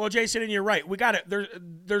doing. Well, Jason, and you're right. We got to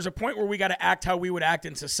there's a point where we got to act how we would act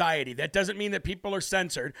in society. That doesn't mean that people are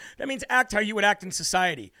censored. That means act how you would act in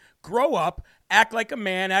society. Grow up, act like a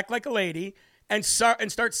man, act like a lady, and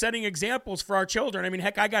start setting examples for our children. I mean,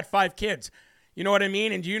 heck, I got 5 kids. You know what I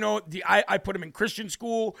mean? And I put them in Christian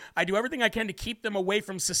school. I do everything I can to keep them away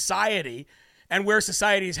from society and where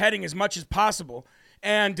society is heading as much as possible.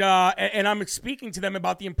 And I'm speaking to them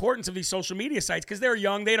about the importance of these social media sites because they're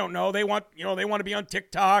young. They don't know. They want to be on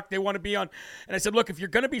TikTok. They want to be on. And I said, look, if you're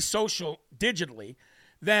going to be social digitally,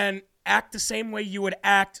 then act the same way you would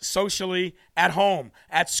act socially at home,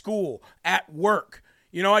 at school, at work.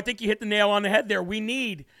 I think you hit the nail on the head there. We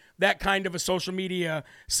need that kind of a social media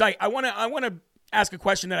site. I want to ask a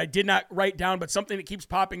question that I did not write down, but something that keeps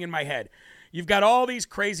popping in my head. You've got all these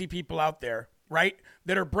crazy people out there, right,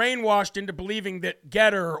 that are brainwashed into believing that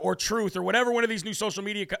GETTR or Truth or whatever one of these new social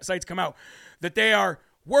media sites come out, that they are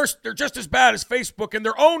worse, they're just as bad as Facebook and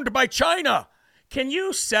they're owned by China. Can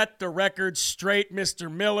you set the record straight,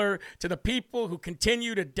 Mr. Miller, to the people who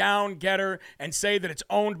continue to down GETTR and say that it's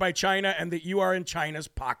owned by China and that you are in China's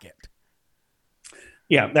pocket?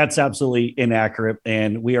 Yeah, that's absolutely inaccurate.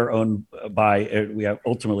 And we are owned by, we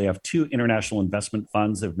ultimately have two international investment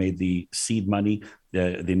funds that have made the seed money,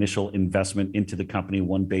 the initial investment into the company,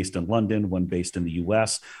 one based in London, one based in the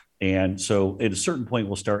US. And so at a certain point,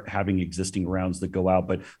 we'll start having existing rounds that go out.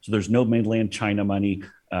 But so there's no mainland China money.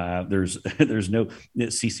 There's no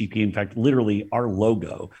CCP. In fact, literally our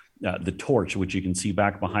logo, the torch, which you can see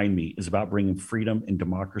back behind me, is about bringing freedom and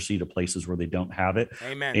democracy to places where they don't have it.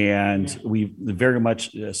 Amen. And we very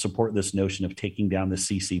much support this notion of taking down the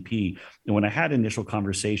CCP. And when I had initial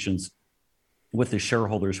conversations with the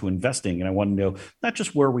shareholders who are investing, and I want to know not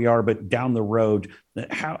just where we are, but down the road,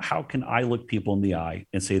 how can I look people in the eye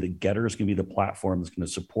and say that GETTR is going to be the platform that's going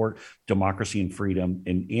to support democracy and freedom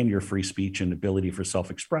and your free speech and ability for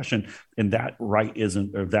self-expression, and that right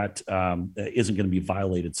isn't going to be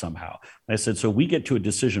violated somehow. And I said, so we get to a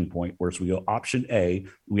decision point where we go option A,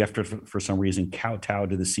 we have to, for some reason, kowtow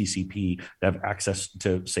to the CCP to have access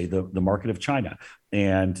to, say, the market of China.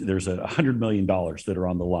 And there's $100 million that are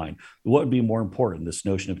on the line. What would be more important, this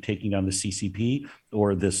notion of taking down the CCP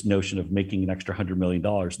or this notion of making an extra $100 million?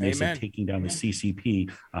 And they said taking down the CCP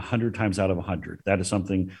 100 times out of 100. That is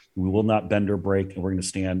something we will not bend or break, and we're going to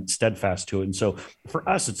stand steadfast to it. And so for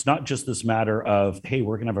us, it's not just this matter of, hey,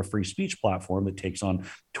 we're going to have a free speech platform that takes on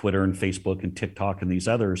Twitter and Facebook and TikTok and these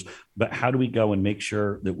others, but how do we go and make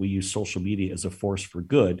sure that we use social media as a force for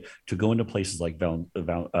good to go into places like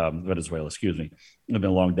Venezuela, excuse me, it's been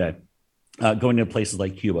a long day. Going to places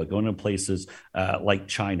like Cuba, going to places like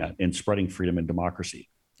China, and spreading freedom and democracy.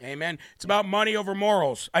 Amen. It's about money over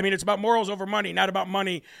morals. I mean, it's about morals over money, not about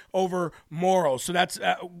money over morals. So that's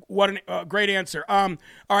what a great answer. All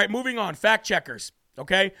right, moving on. Fact checkers.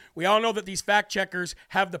 Okay, we all know that these fact checkers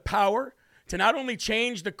have the power to not only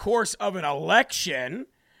change the course of an election,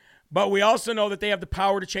 but we also know that they have the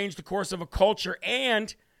power to change the course of a culture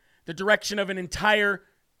and the direction of an entire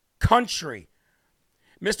country.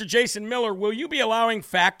 Mr. Jason Miller, will you be allowing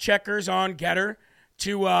fact checkers on GETTR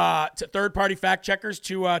to third-party fact checkers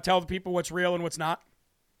to tell the people what's real and what's not?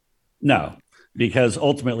 No, because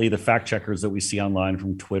ultimately the fact checkers that we see online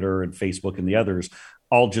from Twitter and Facebook and the others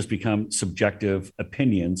all just become subjective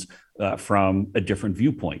opinions from a different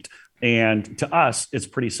viewpoint. And to us, it's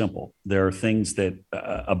pretty simple. There are things that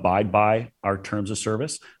abide by our terms of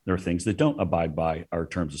service. There are things that don't abide by our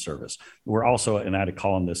terms of service. We're also, and I had a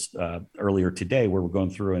call on this earlier today, where we're going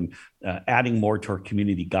through and adding more to our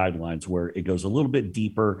community guidelines, where it goes a little bit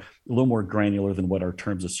deeper, a little more granular than what our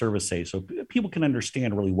terms of service say, so people can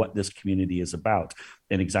understand really what this community is about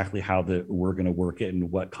and exactly how we're going to work it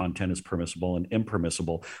and what content is permissible and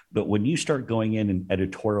impermissible. But when you start going in and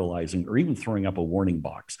editorializing or even throwing up a warning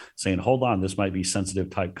box saying, hold on, this might be sensitive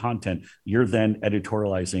type content, you're then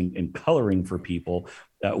editorializing and coloring for people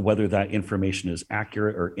whether that information is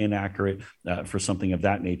accurate or inaccurate for something of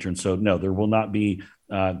that nature. And so, no, there will not be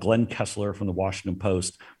Glenn Kessler from the Washington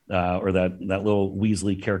Post or that little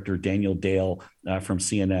Weasley character, Daniel Dale from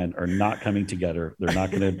CNN, are not coming together. They're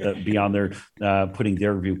not going to be on there putting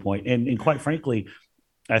their viewpoint. And quite frankly,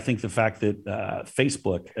 I think the fact that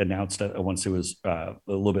Facebook announced once it was a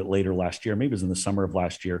little bit later last year, maybe it was in the summer of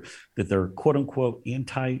last year, that their quote unquote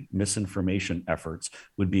anti-misinformation efforts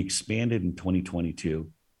would be expanded in 2022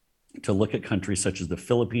 to look at countries such as the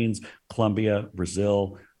Philippines, Colombia,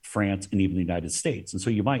 Brazil, France, and even the United States. And so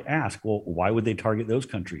you might ask, well, why would they target those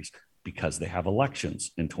countries? Because they have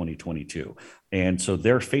elections in 2022. And so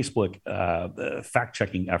their Facebook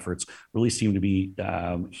fact-checking efforts really seem to be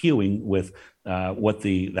hewing with what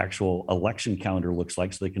the actual election calendar looks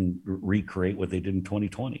like so they can recreate what they did in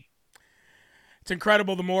 2020. It's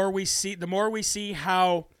incredible. The more we see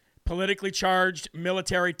how politically charged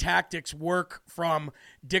military tactics work from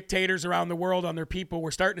dictators around the world on their people.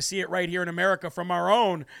 We're starting to see it right here in America from our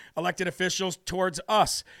own elected officials towards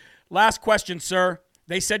us. Last question, sir.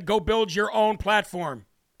 They said, go build your own platform,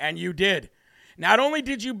 and you did. Not only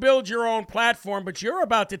did you build your own platform, but you're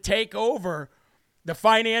about to take over the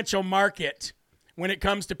financial market when it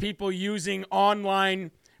comes to people using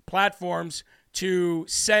online platforms to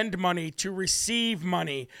send money, to receive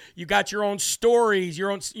money. You got your own stories,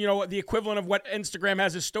 your own, the equivalent of what Instagram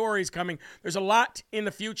has as stories coming. There's a lot in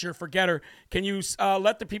the future for GETTR. Can you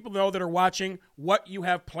let the people know that are watching what you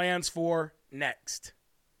have plans for next?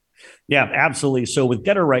 Yeah, absolutely. So with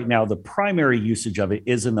GETTR right now, the primary usage of it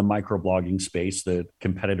is in the microblogging space, the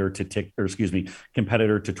competitor to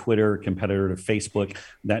competitor to Twitter, competitor to Facebook,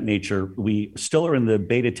 that nature. We still are in the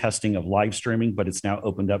beta testing of live streaming, but it's now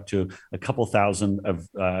opened up to a couple thousand of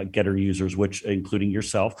GETTR users, which including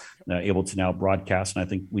yourself, able to now broadcast. And I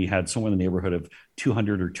think we had somewhere in the neighborhood of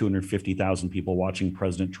 200 or 250,000 people watching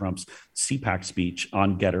President Trump's CPAC speech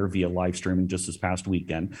on GETTR via live streaming just this past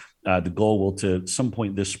weekend. The goal will, to some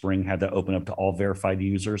point this spring, have that open up to all verified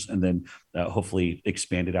users, and then hopefully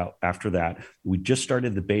expand it out after that. We just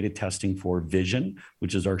started the beta testing for Vision,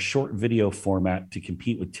 which is our short video format to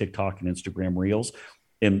compete with TikTok and Instagram Reels.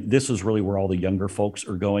 And this is really where all the younger folks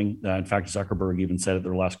are going. In fact, Zuckerberg even said at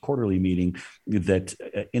their last quarterly meeting that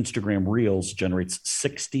Instagram Reels generates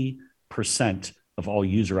 60% of all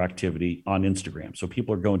user activity on Instagram. So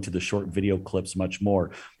people are going to the short video clips much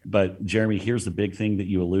more. But Jeremy, here's the big thing that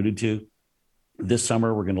you alluded to. This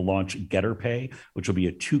summer, we're going to launch GETTR Pay, which will be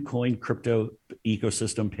a 2-coin crypto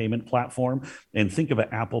ecosystem payment platform. And think of it,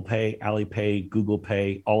 Apple Pay, Alipay, Google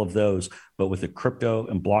Pay, all of those, but with a crypto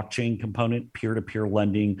and blockchain component, peer-to-peer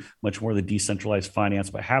lending, much more of the decentralized finance,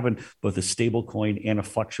 but having both a stable coin and a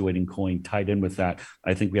fluctuating coin tied in with that.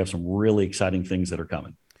 I think we have some really exciting things that are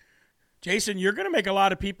coming. Jason, you're going to make a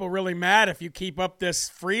lot of people really mad if you keep up this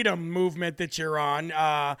freedom movement that you're on.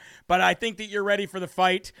 But I think that you're ready for the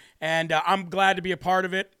fight, and I'm glad to be a part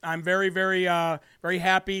of it. I'm very, very, very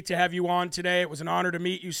happy to have you on today. It was an honor to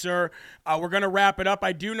meet you, sir. We're going to wrap it up.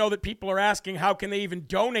 I do know that people are asking, how can they even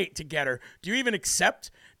donate to GETTR? Do you even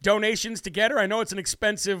accept donations to GETTR? I know it's an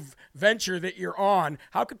expensive venture that you're on.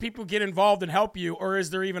 How could people get involved and help you, or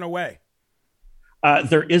is there even a way?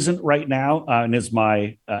 There isn't right now. And as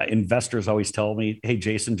my investors always tell me, hey,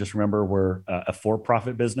 Jason, just remember we're a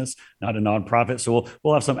for-profit business, not a nonprofit. So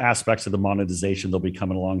we'll have some aspects of the monetization. They'll be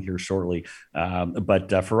coming along here shortly.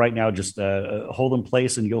 But for right now, just hold in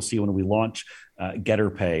place, and you'll see when we launch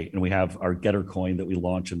GETTR Pay, and we have our GETTR coin that we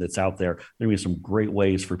launch and that's out there. There will be some great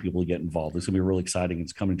ways for people to get involved. It's going to be really exciting.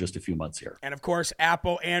 It's coming in just a few months here. And of course,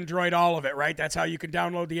 Apple, Android, all of it, right? That's how you can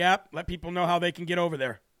download the app. Let people know how they can get over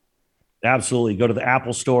there. Absolutely. Go to the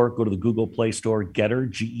Apple Store, go to the Google Play Store,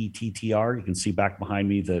 GETTR, GETTR. You can see back behind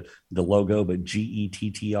me the logo, but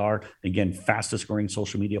GETTR. Again, fastest growing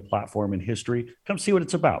social media platform in history. Come see what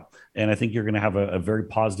it's about. And I think you're going to have a very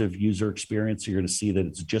positive user experience. You're going to see that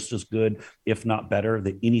it's just as good, if not better,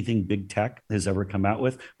 than anything big tech has ever come out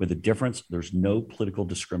with the difference, there's no political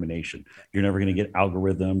discrimination. You're never going to get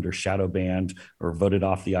algorithmed or shadow banned or voted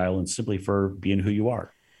off the island simply for being who you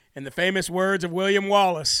are. In the famous words of William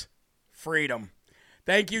Wallace, freedom.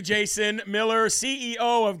 Thank you, Jason Miller, CEO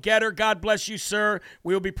of GETTR. God bless you, sir.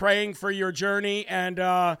 We'll be praying for your journey, and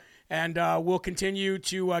we'll continue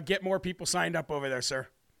to get more people signed up over there, sir.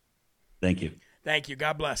 Thank you. Thank you.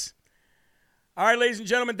 God bless. All right, ladies and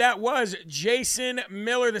gentlemen, that was Jason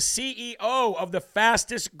Miller, the CEO of the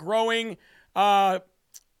fastest growing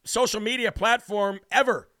social media platform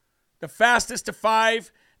ever, the fastest to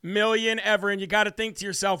 5 million ever. And you got to think to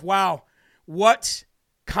yourself, wow, what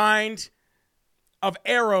kind of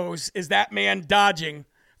arrows is that man dodging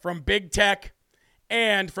from big tech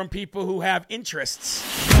and from people who have interests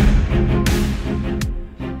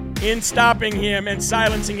in stopping him and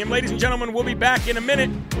silencing him? Ladies and gentlemen, we'll be back in a minute.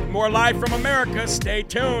 More Live from America. Stay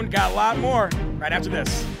tuned. Got a lot more right after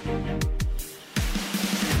this.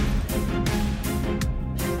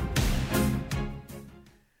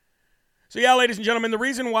 So yeah, ladies and gentlemen, the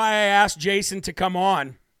reason why I asked Jason to come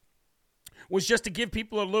on was just to give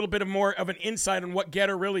people a little bit of more of an insight on what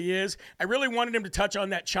GETTR really is. I really wanted him to touch on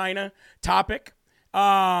that China topic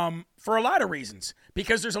for a lot of reasons,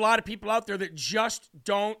 because there's a lot of people out there that just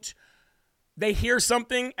don't, they hear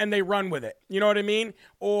something and they run with it. You know what I mean?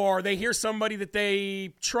 Or they hear somebody that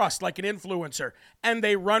they trust, like an influencer, and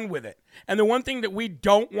they run with it. And the one thing that we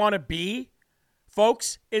don't want to be,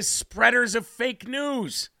 folks, is spreaders of fake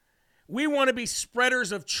news. We want to be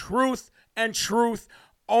spreaders of truth and truth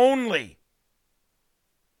only.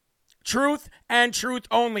 Truth and truth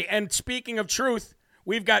only. And speaking of truth,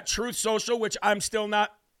 we've got Truth Social, which I'm still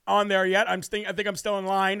not on there yet. I think I'm still in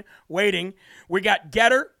line waiting. We got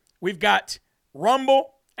GETTR, we've got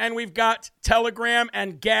Rumble, and we've got Telegram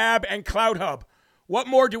and Gab and CloudHub. What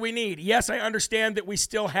more do we need? Yes, I understand that we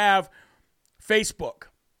still have Facebook.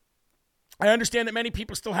 I understand that many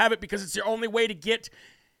people still have it because it's their only way to get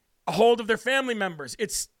a hold of their family members.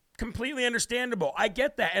 It's completely understandable. I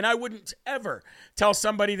get that. And I wouldn't ever tell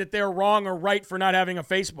somebody that they're wrong or right for not having a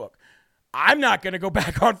Facebook. I'm not going to go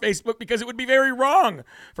back on Facebook because it would be very wrong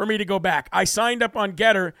for me to go back. I signed up on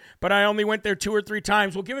GETTR, but I only went there 2 or 3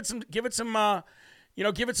 times. Well, give it some more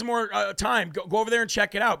time. Go over there and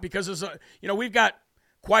check it out, because there's we've got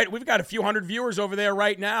we've got a few hundred viewers over there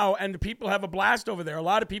right now, and the people have a blast over there. A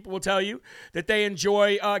lot of people will tell you that they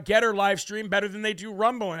enjoy GETTR live stream better than they do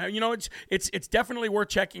Rumble. And it's definitely worth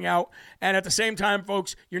checking out. And at the same time,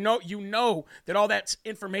 folks, you know that all that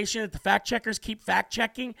information that the fact checkers keep fact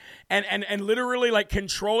checking and literally like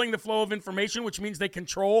controlling the flow of information, which means they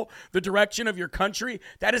control the direction of your country.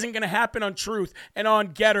 That isn't going to happen on Truth and on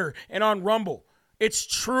GETTR and on Rumble. It's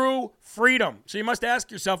true freedom. So you must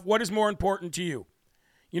ask yourself, what is more important to you?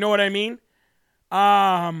 You know what I mean?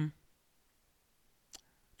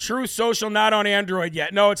 True Social not on Android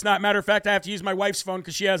yet. No, it's not. Matter of fact, I have to use my wife's phone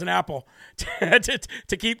because she has an Apple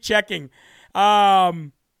to keep checking. I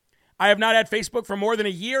have not had Facebook for more than a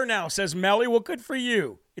year now, says Melly. Well, good for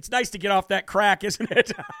you. It's nice to get off that crack, isn't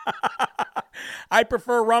it? I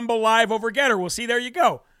prefer Rumble Live over GETTR. Well, see, there you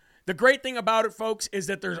go. The great thing about it, folks, is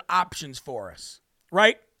that there's options for us,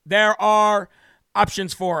 right? There are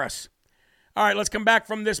options for us. All right, let's come back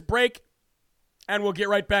from this break, and we'll get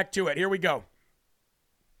right back to it. Here we go.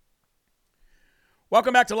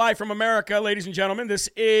 Welcome back to Live from America, ladies and gentlemen. This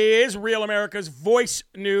is Real America's Voice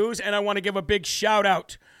News, and I want to give a big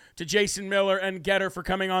shout-out to Jason Miller and GETTR for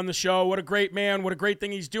coming on the show. What a great man, what a great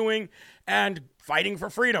thing he's doing, and fighting for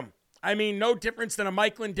freedom. I mean, no difference than a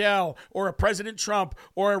Mike Lindell or a President Trump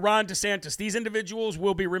or a Ron DeSantis. These individuals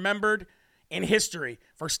will be remembered in history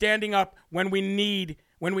for standing up when we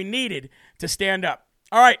needed to stand up.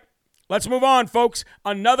 All right, let's move on, folks.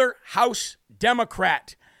 Another House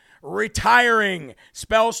Democrat retiring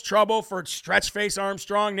spells trouble for Stretchface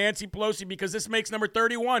Armstrong, Nancy Pelosi, because this makes number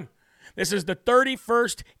 31. This is the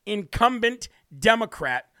 31st incumbent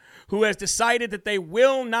Democrat who has decided that they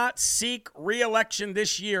will not seek re-election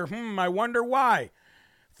this year. I wonder why.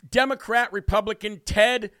 Democrat-Republican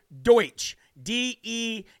Ted Deutsch,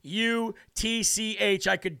 Deutch.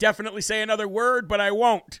 I could definitely say another word, but I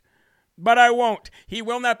won't. He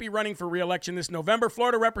will not be running for re-election this November.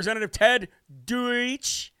 Florida Representative Ted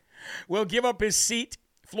Deutsch will give up his seat,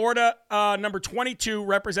 Florida number 22,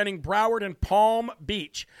 representing Broward and Palm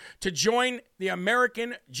Beach, to join the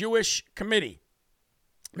American Jewish Committee.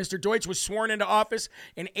 Mr. Deutsch was sworn into office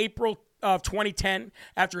in April of 2010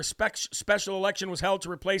 after a special election was held to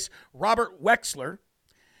replace Robert Wexler.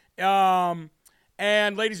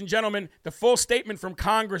 And ladies and gentlemen, the full statement from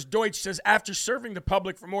Congress, Deutsch says, after serving the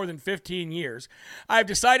public for more than 15 years, I've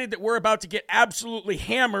decided that we're about to get absolutely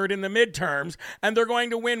hammered in the midterms, and they're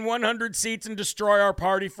going to win 100 seats and destroy our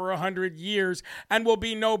party for 100 years, and will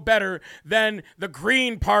be no better than the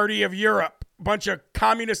Green Party of Europe. Bunch of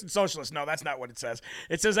communists and socialists. No, that's not what it says.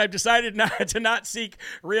 It says, I've decided to not seek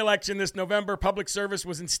re-election this November. Public service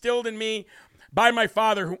was instilled in me by my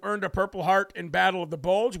father, who earned a Purple Heart in Battle of the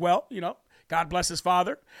Bulge. Well, God bless his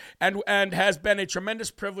father, and has been a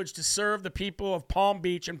tremendous privilege to serve the people of Palm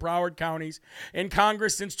Beach and Broward counties in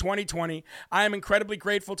Congress since 2020. I am incredibly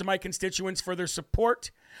grateful to my constituents for their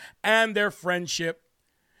support and their friendship.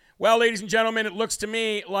 Well, ladies and gentlemen, it looks to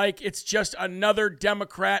me like it's just another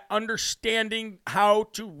Democrat understanding how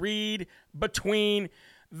to read between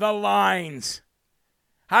the lines.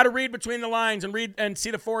 How to read between the lines and read and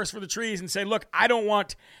see the forest for the trees and say, look, I don't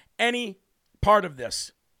want any part of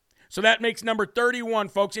this. So that makes number 31,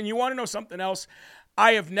 folks. And you want to know something else?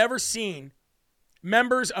 I have never seen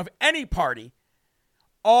members of any party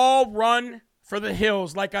all run for the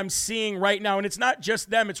hills like I'm seeing right now. And it's not just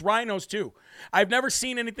them, it's rhinos too. I've never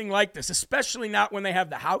seen anything like this, especially not when they have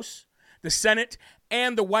the House, the Senate,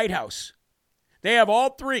 and the White House. They have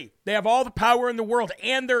all three. They have all the power in the world,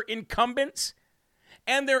 and they're incumbents.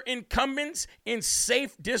 And they're incumbents in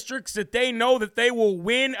safe districts that they know that they will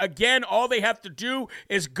win again. All they have to do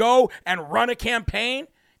is go and run a campaign,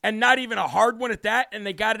 and not even a hard one at that, and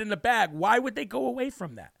they got it in the bag. Why would they go away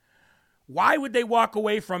from that? Why would they walk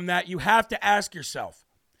away from that? You have to ask yourself.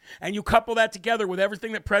 And you couple that together with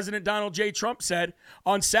everything that President Donald J. Trump said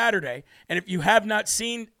on Saturday. And if you have not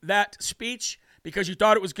seen that speech because you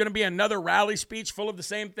thought it was going to be another rally speech full of the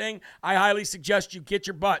same thing, I highly suggest you get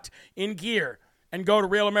your butt in gear and go to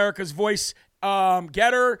Real America's Voice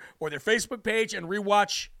GETTR or their Facebook page and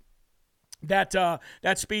rewatch that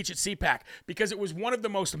speech at CPAC, because it was one of the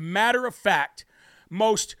most matter-of-fact,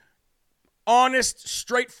 most honest,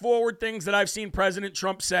 straightforward things that I've seen President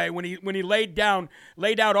Trump say when he laid out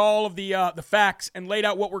all of the facts and laid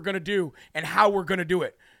out what we're going to do and how we're going to do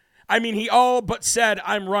it. I mean, he all but said,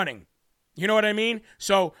 I'm running. You know what I mean?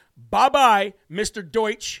 So bye-bye, Mr.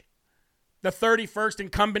 Deutsch, the 31st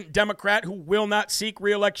incumbent Democrat who will not seek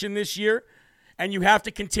re-election this year. And you have to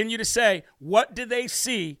continue to say, what do they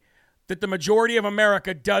see that the majority of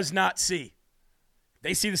America does not see?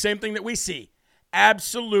 They see the same thing that we see.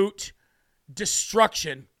 Absolute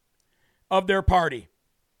destruction of their party.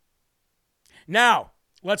 Now,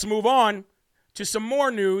 let's move on to some more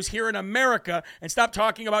news here in America and stop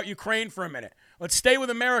talking about Ukraine for a minute. Let's stay with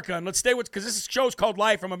America, and let's stay with, because this show's called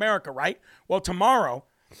Live from America, right? Well, tomorrow,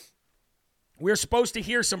 we're supposed to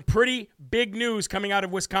hear some pretty big news coming out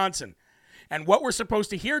of Wisconsin. And what we're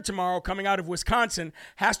supposed to hear tomorrow coming out of Wisconsin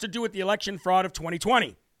has to do with the election fraud of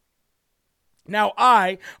 2020. Now,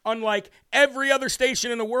 I, unlike every other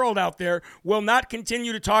station in the world out there, will not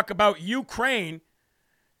continue to talk about Ukraine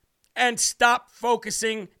and stop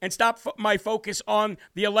focusing and my focus on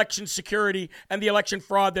the election security and the election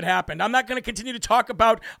fraud that happened. I'm not going to continue to talk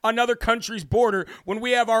about another country's border when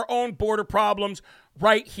we have our own border problems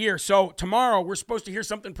right here. So tomorrow we're supposed to hear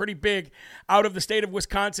something pretty big out of the state of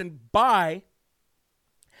Wisconsin by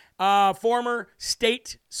former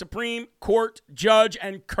state Supreme Court judge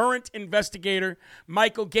and current investigator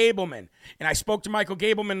Michael Gableman. And I spoke to Michael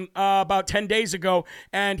Gableman about 10 days ago,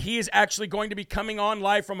 and he is actually going to be coming on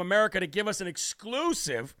Live from America to give us an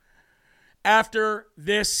exclusive after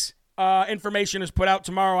this information is put out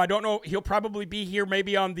tomorrow. I don't know. He'll probably be here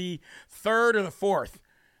maybe on the 3rd or the 4th.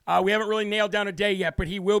 We haven't really nailed down a day yet, but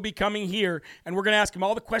he will be coming here, and we're going to ask him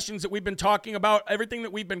all the questions that we've been talking about, everything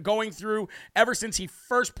that we've been going through ever since he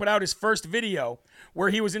first put out his first video where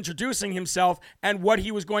he was introducing himself and what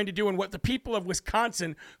he was going to do and what the people of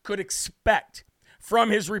Wisconsin could expect from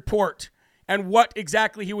his report and what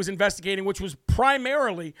exactly he was investigating, which was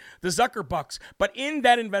primarily the Zuckerbucks. But in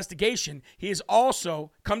that investigation, he has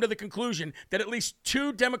also come to the conclusion that at least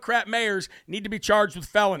 2 Democrat mayors need to be charged with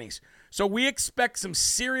felonies. So we expect some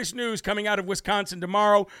serious news coming out of Wisconsin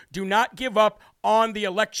tomorrow. Do not give up on the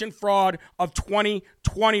election fraud of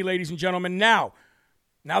 2020, ladies and gentlemen. Now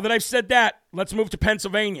that I've said that, let's move to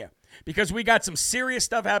Pennsylvania, because we got some serious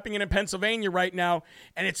stuff happening in Pennsylvania right now,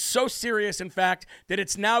 and it's so serious, in fact, that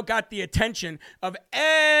it's now got the attention of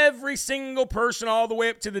every single person all the way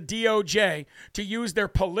up to the DOJ to use their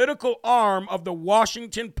political arm of the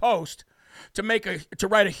Washington Post to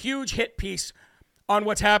write a huge hit piece on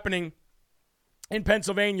what's happening in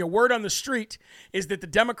Pennsylvania. Word on the street is that the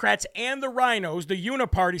Democrats and the rhinos, the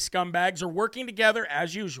uniparty scumbags, are working together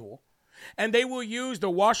as usual, and they will use the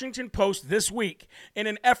Washington Post this week in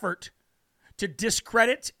an effort to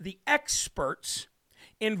discredit the experts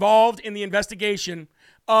involved in the investigation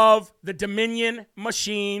of the Dominion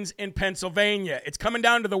machines in Pennsylvania. It's coming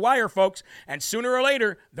down to the wire, folks, and sooner or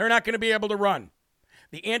later, they're not going to be able to run.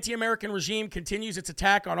 The anti-American regime continues its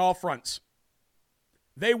attack on all fronts.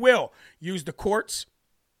 They will use the courts,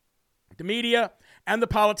 the media, and the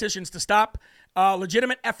politicians to stop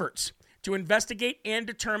legitimate efforts to investigate and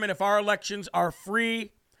determine if our elections are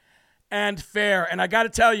free and fair. And I got to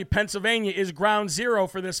tell you, Pennsylvania is ground zero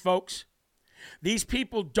for this, folks. These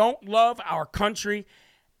people don't love our country,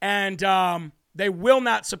 and they will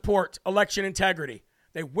not support election integrity.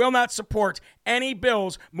 They will not support any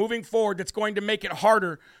bills moving forward that's going to make it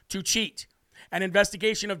harder to cheat. An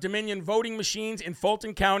investigation of Dominion voting machines in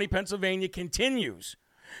Fulton County, Pennsylvania, continues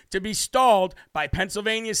to be stalled by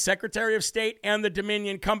Pennsylvania's Secretary of State and the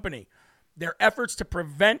Dominion Company. Their efforts to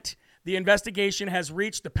prevent the investigation has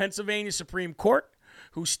reached the Pennsylvania Supreme Court,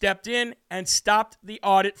 who stepped in and stopped the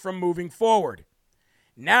audit from moving forward.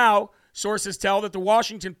 Now, sources tell that the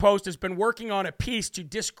Washington Post has been working on a piece to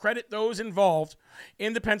discredit those involved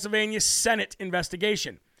in the Pennsylvania Senate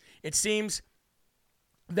investigation. It seems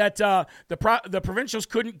that the provincials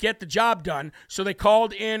couldn't get the job done, so they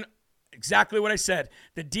called in exactly what I said,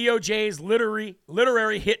 the DOJ's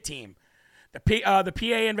literary hit team. The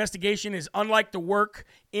PA investigation is unlike the work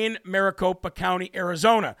in Maricopa County,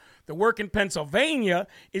 Arizona. The work in Pennsylvania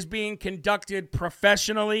is being conducted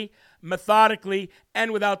professionally, methodically,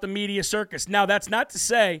 and without the media circus. Now, that's not to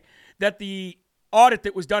say that the audit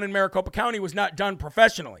that was done in Maricopa County was not done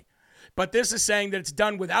professionally. But this is saying that it's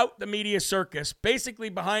done without the media circus, basically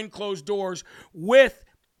behind closed doors with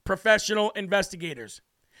professional investigators.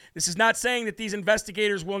 This is not saying that these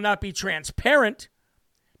investigators will not be transparent,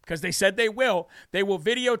 because they said they will. They will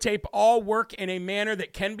videotape all work in a manner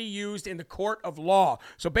that can be used in the court of law.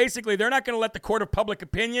 So basically, they're not going to let the court of public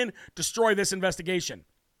opinion destroy this investigation.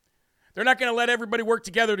 They're not going to let everybody work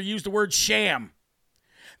together to use the word sham.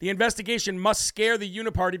 The investigation must scare the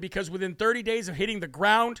uniparty because within 30 days of hitting the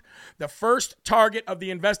ground, the first target of the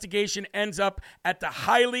investigation ends up at the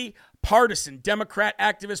highly partisan Democrat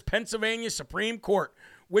activist Pennsylvania Supreme Court,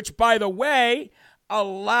 which, by the way,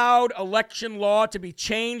 allowed election law to be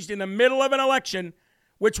changed in the middle of an election,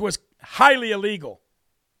 which was highly illegal.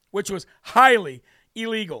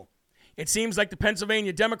 It seems like the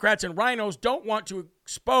Pennsylvania Democrats and rhinos don't want to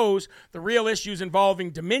expose the real issues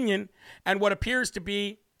involving Dominion and what appears to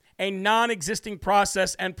be a non-existing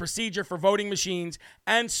process and procedure for voting machines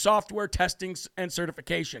and software testing and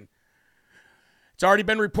certification. It's already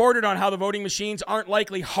been reported on how the voting machines aren't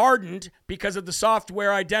likely hardened because of the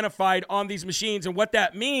software identified on these machines. And what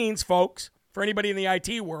that means, folks, for anybody in the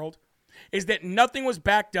IT world, is that nothing was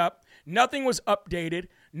backed up, nothing was updated,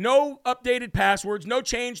 no updated passwords, no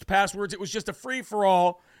changed passwords. It was just a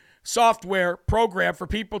free-for-all software program for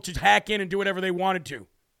people to hack in and do whatever they wanted to.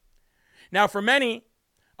 Now, for many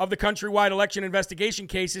of the countrywide election investigation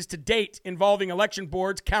cases to date involving election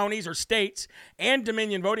boards, counties, or states, and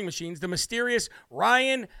Dominion voting machines, the mysterious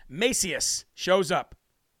Ryan Macias shows up.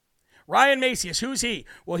 Ryan Macias, who's he?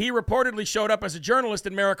 Well, he reportedly showed up as a journalist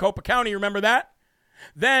in Maricopa County. Remember that?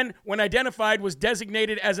 Then, when identified, was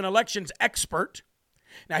designated as an elections expert.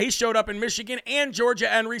 Now, he showed up in Michigan and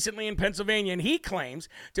Georgia and recently in Pennsylvania, and he claims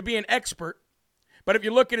to be an expert. But if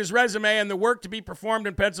you look at his resume and the work to be performed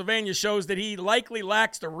in Pennsylvania shows that he likely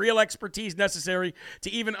lacks the real expertise necessary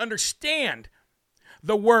to even understand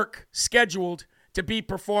the work scheduled to be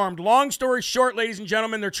performed. Long story short, ladies and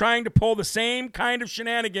gentlemen, they're trying to pull the same kind of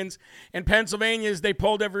shenanigans in Pennsylvania as they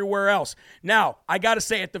pulled everywhere else. Now, I got to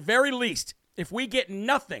say, at the very least, if we get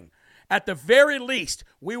nothing, at the very least,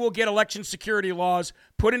 we will get election security laws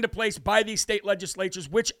put into place by these state legislatures,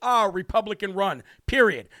 which are Republican-run,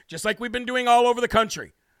 period. Just like we've been doing all over the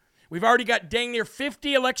country. We've already got dang near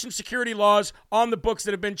 50 election security laws on the books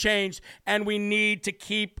that have been changed, and we need to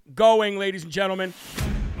keep going, ladies and gentlemen.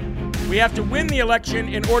 We have to win the election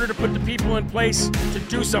in order to put the people in place to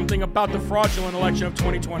do something about the fraudulent election of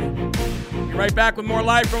 2020. Be right back with more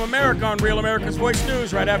Live from America on Real America's Voice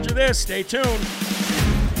News right after this. Stay tuned.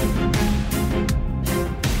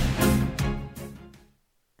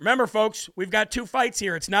 Remember, folks, we've got two fights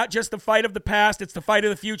here. It's not just the fight of the past, it's the fight of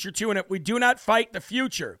the future, too. And if we do not fight the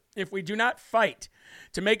future, if we do not fight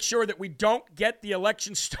to make sure that we don't get the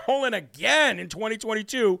election stolen again in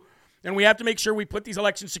 2022, then we have to make sure we put these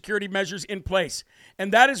election security measures in place.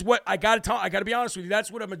 And that is what I got to be honest with you. That's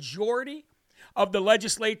what a majority of the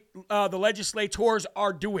legislators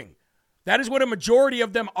are doing. That is what a majority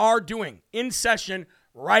of them are doing in session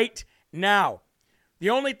right now. The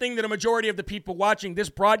only thing that a majority of the people watching this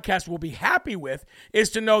broadcast will be happy with is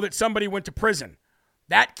to know that somebody went to prison.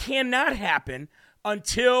 That cannot happen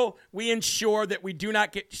until we ensure that we do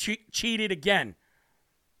not get cheated again.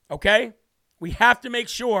 Okay? We have to make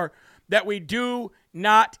sure that we do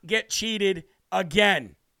not get cheated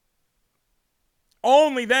again.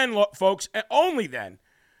 Only then, folks, only then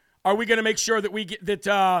are we going to make sure that we get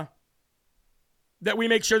that we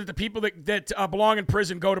make sure that the people that belong in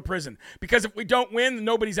prison go to prison. Because if we don't win, then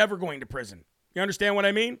nobody's ever going to prison. You understand what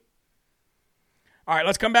I mean? All right,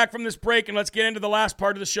 let's come back from this break and let's get into the last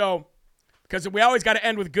part of the show. Because we always got to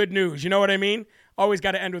end with good news. You know what I mean? Always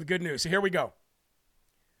got to end with good news. So here we go.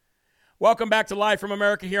 Welcome back to Live from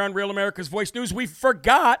America here on Real America's Voice News. We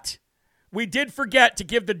did forget to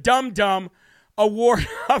give the Dum Dum Award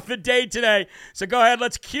of the day today. So go ahead,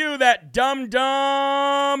 let's cue that Dum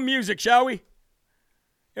Dum music, shall we?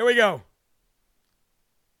 Here we go.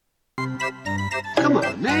 Come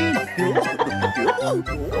on, man.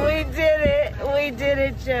 We did it. We did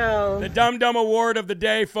it, Joe. The Dum Dum Award of the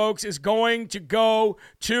day, folks, is going to go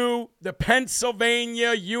to the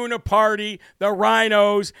Pennsylvania Uniparty, the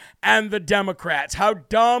Rhinos, and the Democrats. How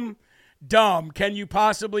dumb can you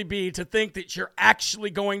possibly be to think that you're actually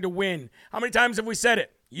going to win? How many times have we said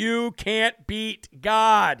it? You can't beat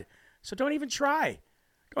God. So don't even try.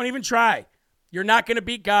 Don't even try. You're not going to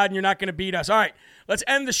beat God, and you're not going to beat us. All right, let's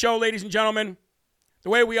end the show, ladies and gentlemen, the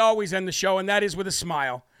way we always end the show, and that is with a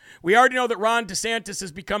smile. We already know that Ron DeSantis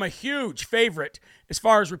has become a huge favorite as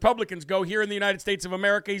far as Republicans go here in the United States of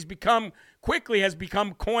America. He's been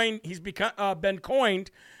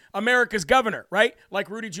coined America's governor, right? Like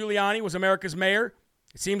Rudy Giuliani was America's mayor.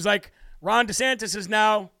 It seems like Ron DeSantis is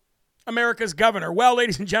now America's governor. Well,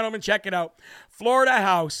 ladies and gentlemen, check it out. Florida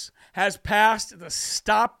House has passed the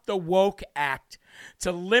Stop the Woke Act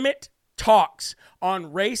to limit talks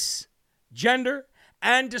on race, gender,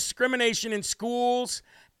 and discrimination in schools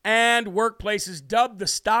and workplaces, dubbed the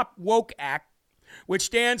Stop Woke Act, which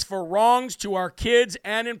stands for Wrongs to Our Kids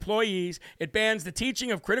and Employees. It bans the teaching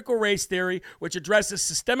of critical race theory, which addresses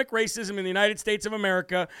systemic racism in the United States of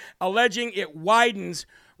America, alleging it widens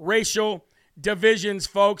racial divisions,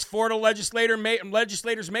 folks. Florida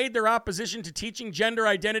legislators made their opposition to teaching gender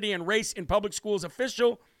identity and race in public schools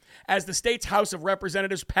official as the state's House of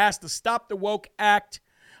Representatives passed the Stop the Woke Act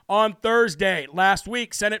on Thursday. Last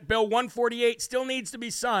week, Senate Bill 148 still needs to be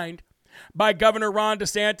signed by Governor Ron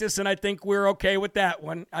DeSantis, and I think we're okay with that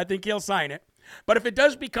one. I think he'll sign it. But if it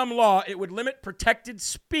does become law, it would limit protected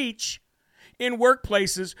speech in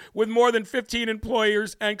workplaces with more than 15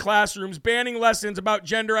 employers and classrooms, banning lessons about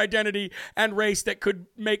gender identity and race that could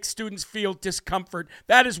make students feel discomfort.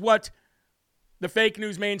 That is what the fake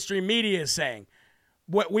news mainstream media is saying.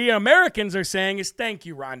 What we Americans are saying is thank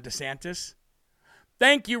you, Ron DeSantis.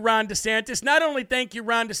 Thank you, Ron DeSantis. Not only thank you,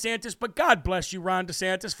 Ron DeSantis, but God bless you, Ron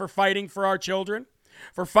DeSantis, for fighting for our children,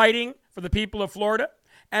 for fighting for the people of Florida.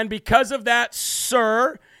 And because of that,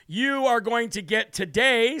 sir, you are going to get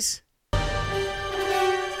today's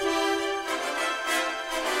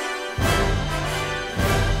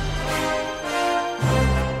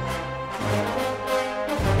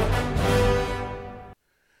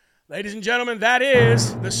ladies and gentlemen, that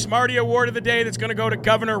is the Smarty Award of the day that's going to go to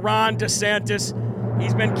Governor Ron DeSantis.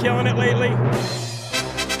 He's been killing it lately. And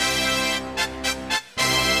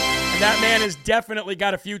that man has definitely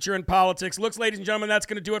got a future in politics. Looks, ladies and gentlemen, that's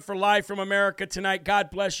going to do it for Live from America tonight. God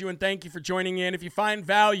bless you and thank you for joining in. If you find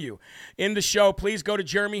value in the show, please go to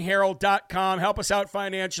jeremyherald.com. Help us out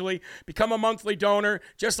financially. Become a monthly donor,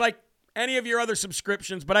 just like any of your other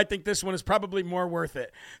subscriptions, but I think this one is probably more worth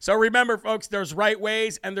it. So remember, folks, there's right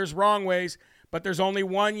ways and there's wrong ways, but there's only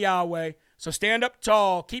one Yahweh. So stand up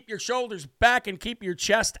tall, keep your shoulders back, and keep your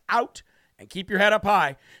chest out, and keep your head up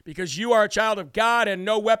high, because you are a child of God, and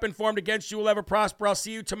no weapon formed against you will ever prosper. I'll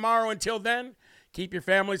see you tomorrow. Until then, keep your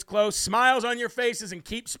families close, smiles on your faces, and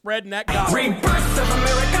keep spreading that gospel. Rebirth of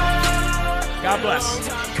America. God bless. Long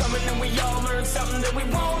time coming, and we all learned something that we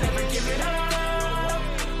won't